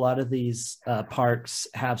trails. A lot of these parks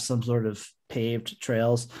have some sort of paved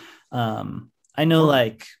trails. I know,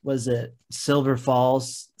 like, was it Silver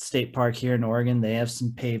Falls State Park here in Oregon? They have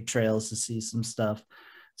some paved trails to see some stuff.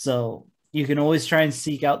 So you can always try and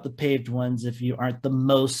seek out the paved ones if you aren't the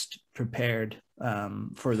most prepared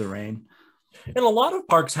for the rain. And a lot of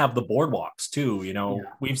parks have the boardwalks too. Yeah.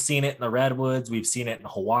 We've seen it in the Redwoods, we've seen it in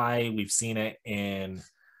Hawaii, we've seen it in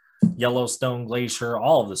Yellowstone Glacier,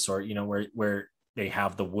 all of the sort, where they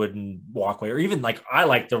have the wooden walkway, or even like I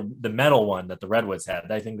like the metal one that the Redwoods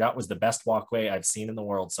had. I think that was the best walkway I've seen in the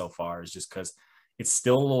world so far, is just because it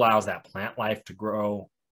still allows that plant life to grow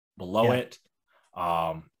below it.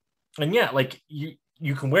 And yeah, like you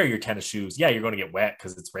can wear your tennis shoes. Yeah, you're going to get wet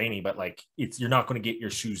because it's rainy, but like you're not going to get your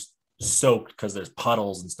shoes soaked because there's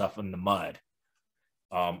puddles and stuff in the mud.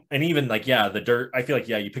 And even like, yeah, the dirt, I feel like,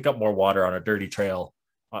 yeah, you pick up more water on a dirty trail,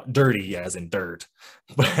 dirty as in dirt,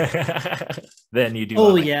 then you do.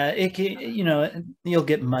 Oh yeah, it can, you'll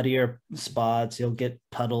get muddier spots, you'll get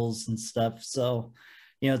puddles and stuff. So,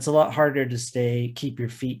 it's a lot harder to keep your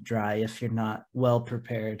feet dry if you're not well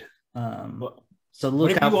prepared. So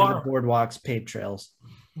look out for the boardwalks, paved trails.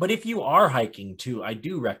 But if you are hiking too, I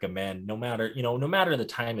do recommend no matter the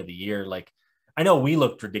time of the year, like I know we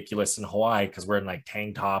looked ridiculous in Hawaii because we're in like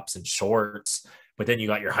tank tops and shorts, but then you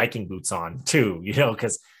got your hiking boots on too,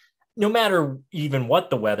 because no matter even what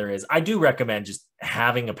the weather is, I do recommend just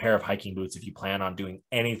having a pair of hiking boots if you plan on doing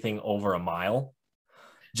anything over a mile,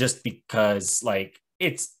 just because like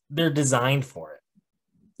they're designed for it.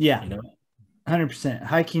 Yeah. 100%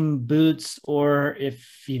 hiking boots, or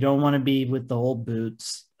if you don't want to be with the old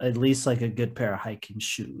boots, at least like a good pair of hiking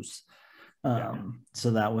shoes.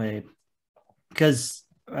 So that way, because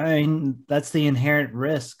that's the inherent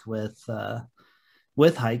risk with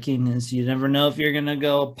hiking, is you never know if you're gonna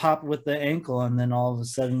go pop with the ankle and then all of a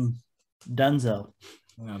sudden dunzo.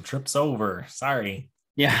 Trips over. Sorry.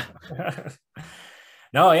 Yeah.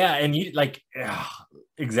 No, yeah, and you like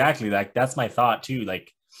exactly, like that's my thought too.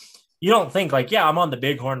 Like you don't think like, yeah, I'm on the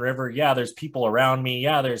Bighorn River. Yeah, there's people around me.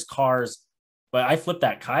 Yeah, there's cars. But I flip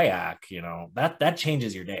that kayak, that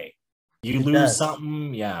changes your day. You lose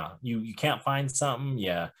something. Yeah. You can't find something.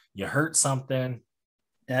 Yeah. You hurt something.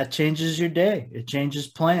 That changes your day. It changes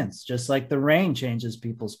plans, just like the rain changes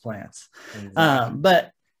people's plans. Exactly. But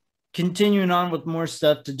continuing on with more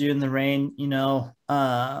stuff to do in the rain,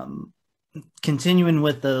 continuing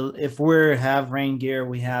with if we have rain gear,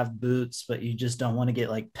 we have boots, but you just don't want to get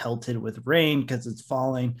like pelted with rain because it's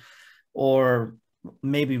falling, or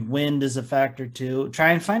maybe wind is a factor too.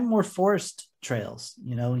 Try and find more forest trails.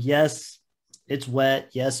 Yes, it's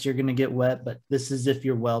wet. Yes, you're going to get wet, but this is if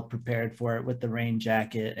you're well prepared for it with the rain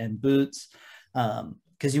jacket and boots,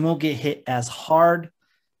 because you won't get hit as hard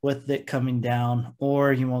with it coming down,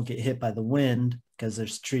 or you won't get hit by the wind because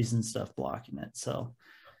there's trees and stuff blocking it. So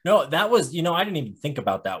no, that was, I didn't even think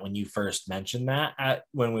about that when you first mentioned that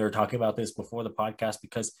when we were talking about this before the podcast,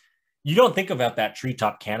 because you don't think about that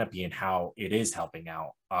treetop canopy and how it is helping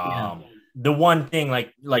out. The one thing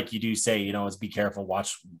like you do say, is be careful,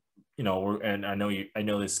 watch, and I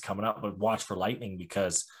know this is coming up, but watch for lightning,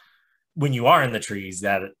 because when you are in the trees,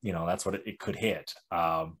 that, that's what it could hit.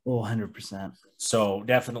 Oh, 100%. So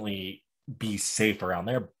definitely be safe around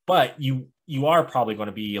there, but you are probably going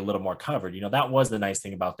to be a little more covered. That was the nice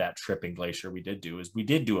thing about that trip in Glacier we did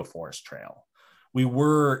do a forest trail. We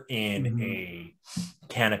were in a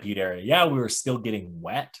canopied area. Yeah, we were still getting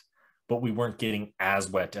wet, but we weren't getting as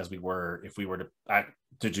wet as we were if we were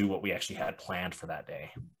to do what we actually had planned for that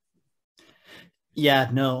day. Yeah,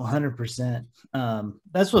 no, 100%.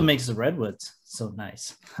 That's what makes the redwoods so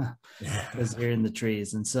nice, because you're in the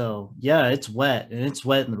trees. And so, yeah, it's wet, and it's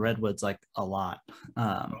wet in the redwoods like a lot.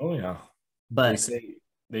 Oh yeah, but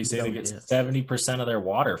they say they get 70% of their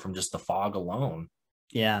water from just the fog alone.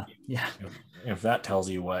 Yeah. If that tells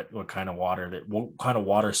you what kind of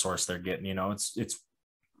water source they're getting,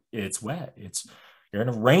 it's wet. You're in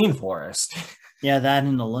a rainforest. Yeah, that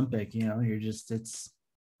in Olympic, you're just it's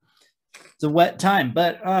a wet time.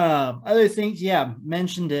 But other things, yeah,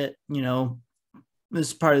 mentioned it. This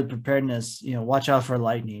is part of the preparedness. Watch out for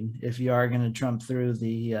lightning if you are going to trump through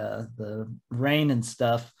the rain and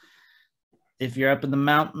stuff. If you're up in the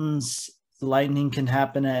mountains, lightning can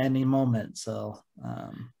happen at any moment. So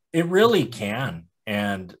it really can,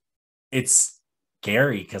 and it's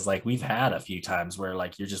scary because like we've had a few times where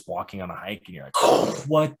like you're just walking on a hike and you're like, oh,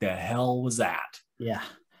 what the hell was that? Yeah.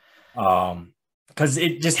 Because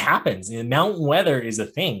it just happens. And mountain weather is a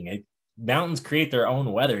thing. Mountains create their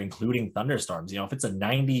own weather, including thunderstorms. If it's a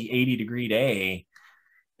 90, 80 degree day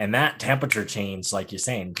and that temperature change, like you're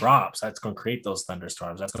saying, drops, that's going to create those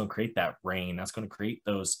thunderstorms. That's going to create that rain. That's going to create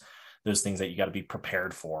those things that you got to be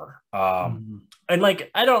prepared for. And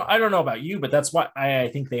like, I don't know about you, but that's why I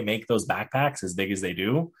think they make those backpacks as big as they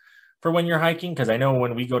do for when you're hiking. Cause I know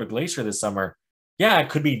when we go to Glacier this summer, yeah, it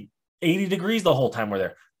could be 80 degrees the whole time we're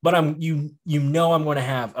there, but I'm going to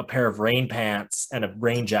have a pair of rain pants and a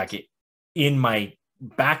rain jacket in my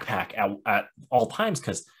backpack at all times.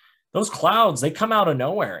 Cause those clouds, they come out of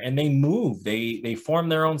nowhere and they move, they form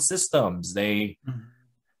their own systems.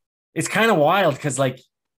 It's kind of wild. Cause like,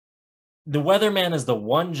 the weatherman is the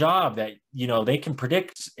one job that, they can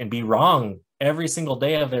predict and be wrong every single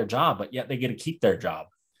day of their job, but yet they get to keep their job.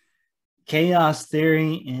 Chaos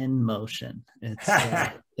theory in motion.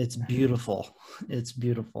 It's beautiful. It's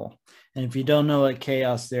beautiful. And if you don't know what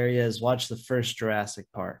chaos theory is, watch the first Jurassic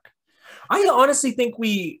Park. I honestly think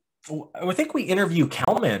we interview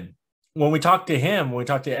Kelman when we talked to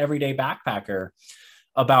Everyday Backpacker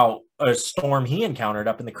about a storm he encountered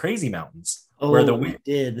up in the Crazy Mountains. Oh, we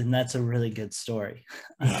did, and that's a really good story.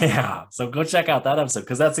 Yeah, so go check out that episode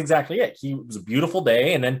because that's exactly it. It was a beautiful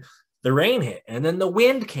day, and then the rain hit, and then the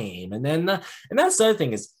wind came, and then and that's the other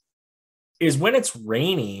thing is when it's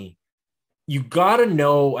rainy, you got to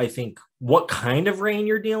know, I think, what kind of rain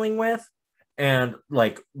you're dealing with, and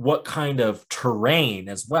like what kind of terrain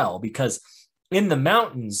as well. Because in the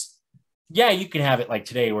mountains, yeah, you can have it like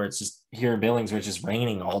today where it's just here in Billings where it's just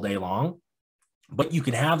raining all day long. But you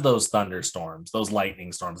can have those thunderstorms, those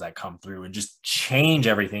lightning storms that come through and just change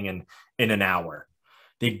everything in an hour.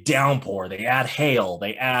 They downpour, they add hail,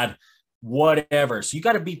 they add whatever. So you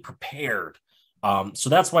got to be prepared. So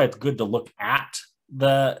that's why it's good to look at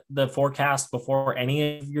the forecast before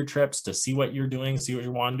any of your trips to see what you're doing, see what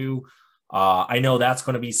you want to do. I know that's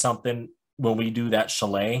going to be something when we do that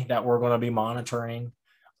chalet that we're going to be monitoring.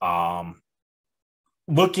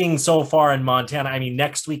 Looking so far in Montana, I mean,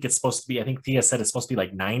 next week it's supposed to be, I think Thea said it's supposed to be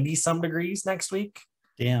like 90 some degrees next week.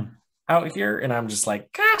 Damn. Out here. And I'm just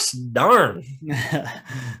like, gosh darn.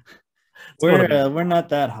 We're not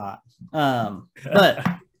that hot. But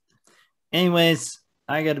anyways,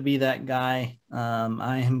 I got to be that guy.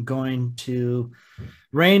 I am going to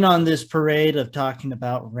rain on this parade of talking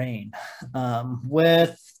about rain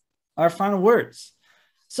with our final words.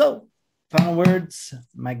 So, final words,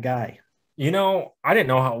 my guy. I didn't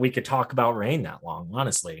know how we could talk about rain that long,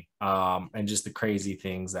 honestly. And just the crazy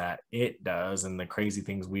things that it does and the crazy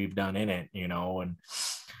things we've done in it, and,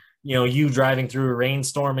 you driving through a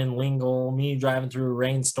rainstorm in Lingle, me driving through a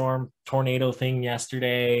rainstorm tornado thing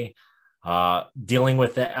yesterday, dealing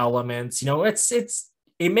with the elements,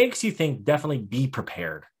 it makes you think, definitely be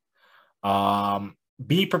prepared.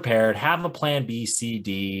 Be prepared, have a plan B, C,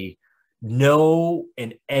 D. Know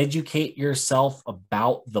and educate yourself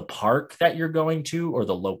about the park that you're going to or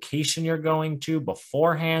the location you're going to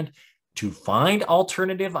beforehand to find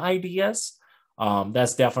alternative ideas.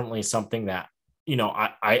 That's definitely something that,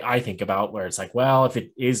 I think about, where it's like, well, if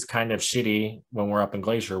it is kind of shitty when we're up in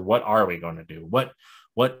Glacier, what are we going to do? What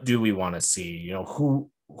do we want to see?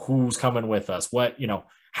 Who's coming with us?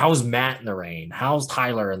 How's Matt in the rain? How's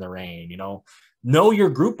Tyler in the rain? Know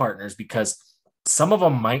your group partners, because some of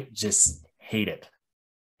them might just hate it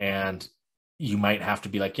and you might have to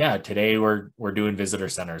be like, yeah, today we're doing visitor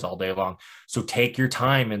centers all day long. So take your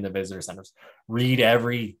time in the visitor centers. Read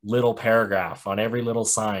every little paragraph on every little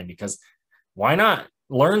sign, because why not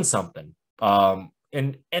learn something?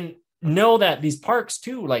 And know that these parks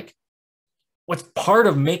too, like what's part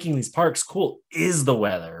of making these parks cool is the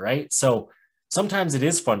weather, right? So sometimes it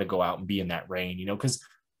is fun to go out and be in that rain, because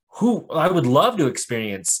who I would love to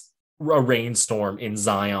experience a rainstorm in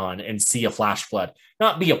Zion and see a flash flood,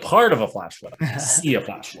 not be a part of a flash flood, see a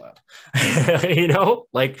flash flood,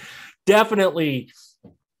 like definitely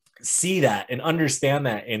see that and understand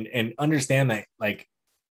that, and understand that like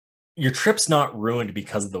your trip's not ruined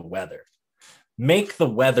because of the weather. Make the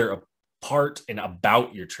weather a part and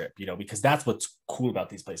about your trip, because that's what's cool about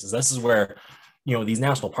these places. This is where these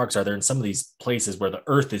national parks are. They're in some of these places where the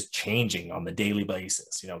earth is changing on the daily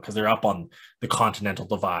basis, because they're up on the continental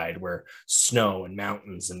divide where snow and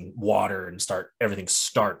mountains and water and everything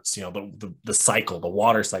starts, the cycle, the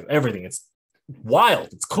water cycle, everything. It's wild.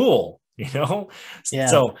 It's cool, Yeah.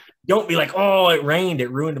 So don't be like, oh, it rained,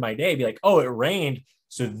 it ruined my day. Be like, oh, it rained,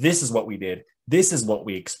 so this is what we did. This is what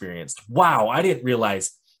we experienced. Wow, I didn't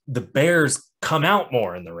realize the bears come out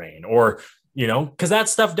more in the rain, or because that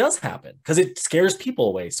stuff does happen, because it scares people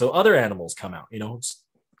away. So other animals come out, it's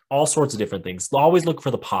all sorts of different things. Always look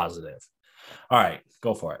for the positive. All right,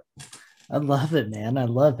 go for it. I love it, man. I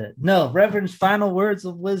love it. No, Reverend's final words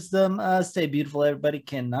of wisdom. Stay beautiful, everybody.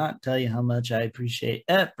 Cannot tell you how much I appreciate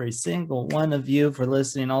every single one of you for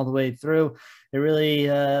listening all the way through. It really,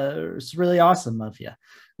 it's really awesome of you.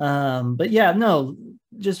 But yeah, no,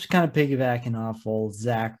 just kind of piggybacking off old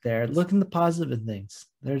Zach there. Look in the positive things.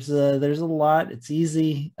 There's a lot. It's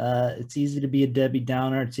easy. It's easy to be a Debbie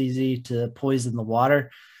Downer. It's easy to poison the water.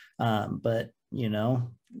 But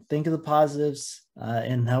think of the positives,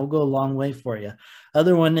 and that'll go a long way for you.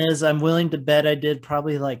 Other one is, I'm willing to bet I did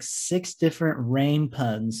probably like 6 different rain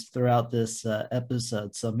puns throughout this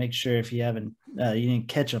episode. So make sure if you didn't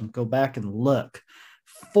catch them, go back and look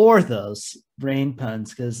for those rain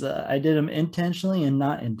puns, because I did them intentionally and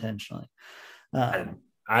not intentionally.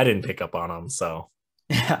 I didn't pick up on them, so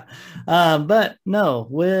yeah. But no,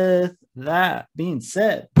 with that being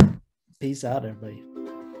said, peace out, everybody.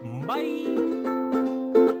 Bye.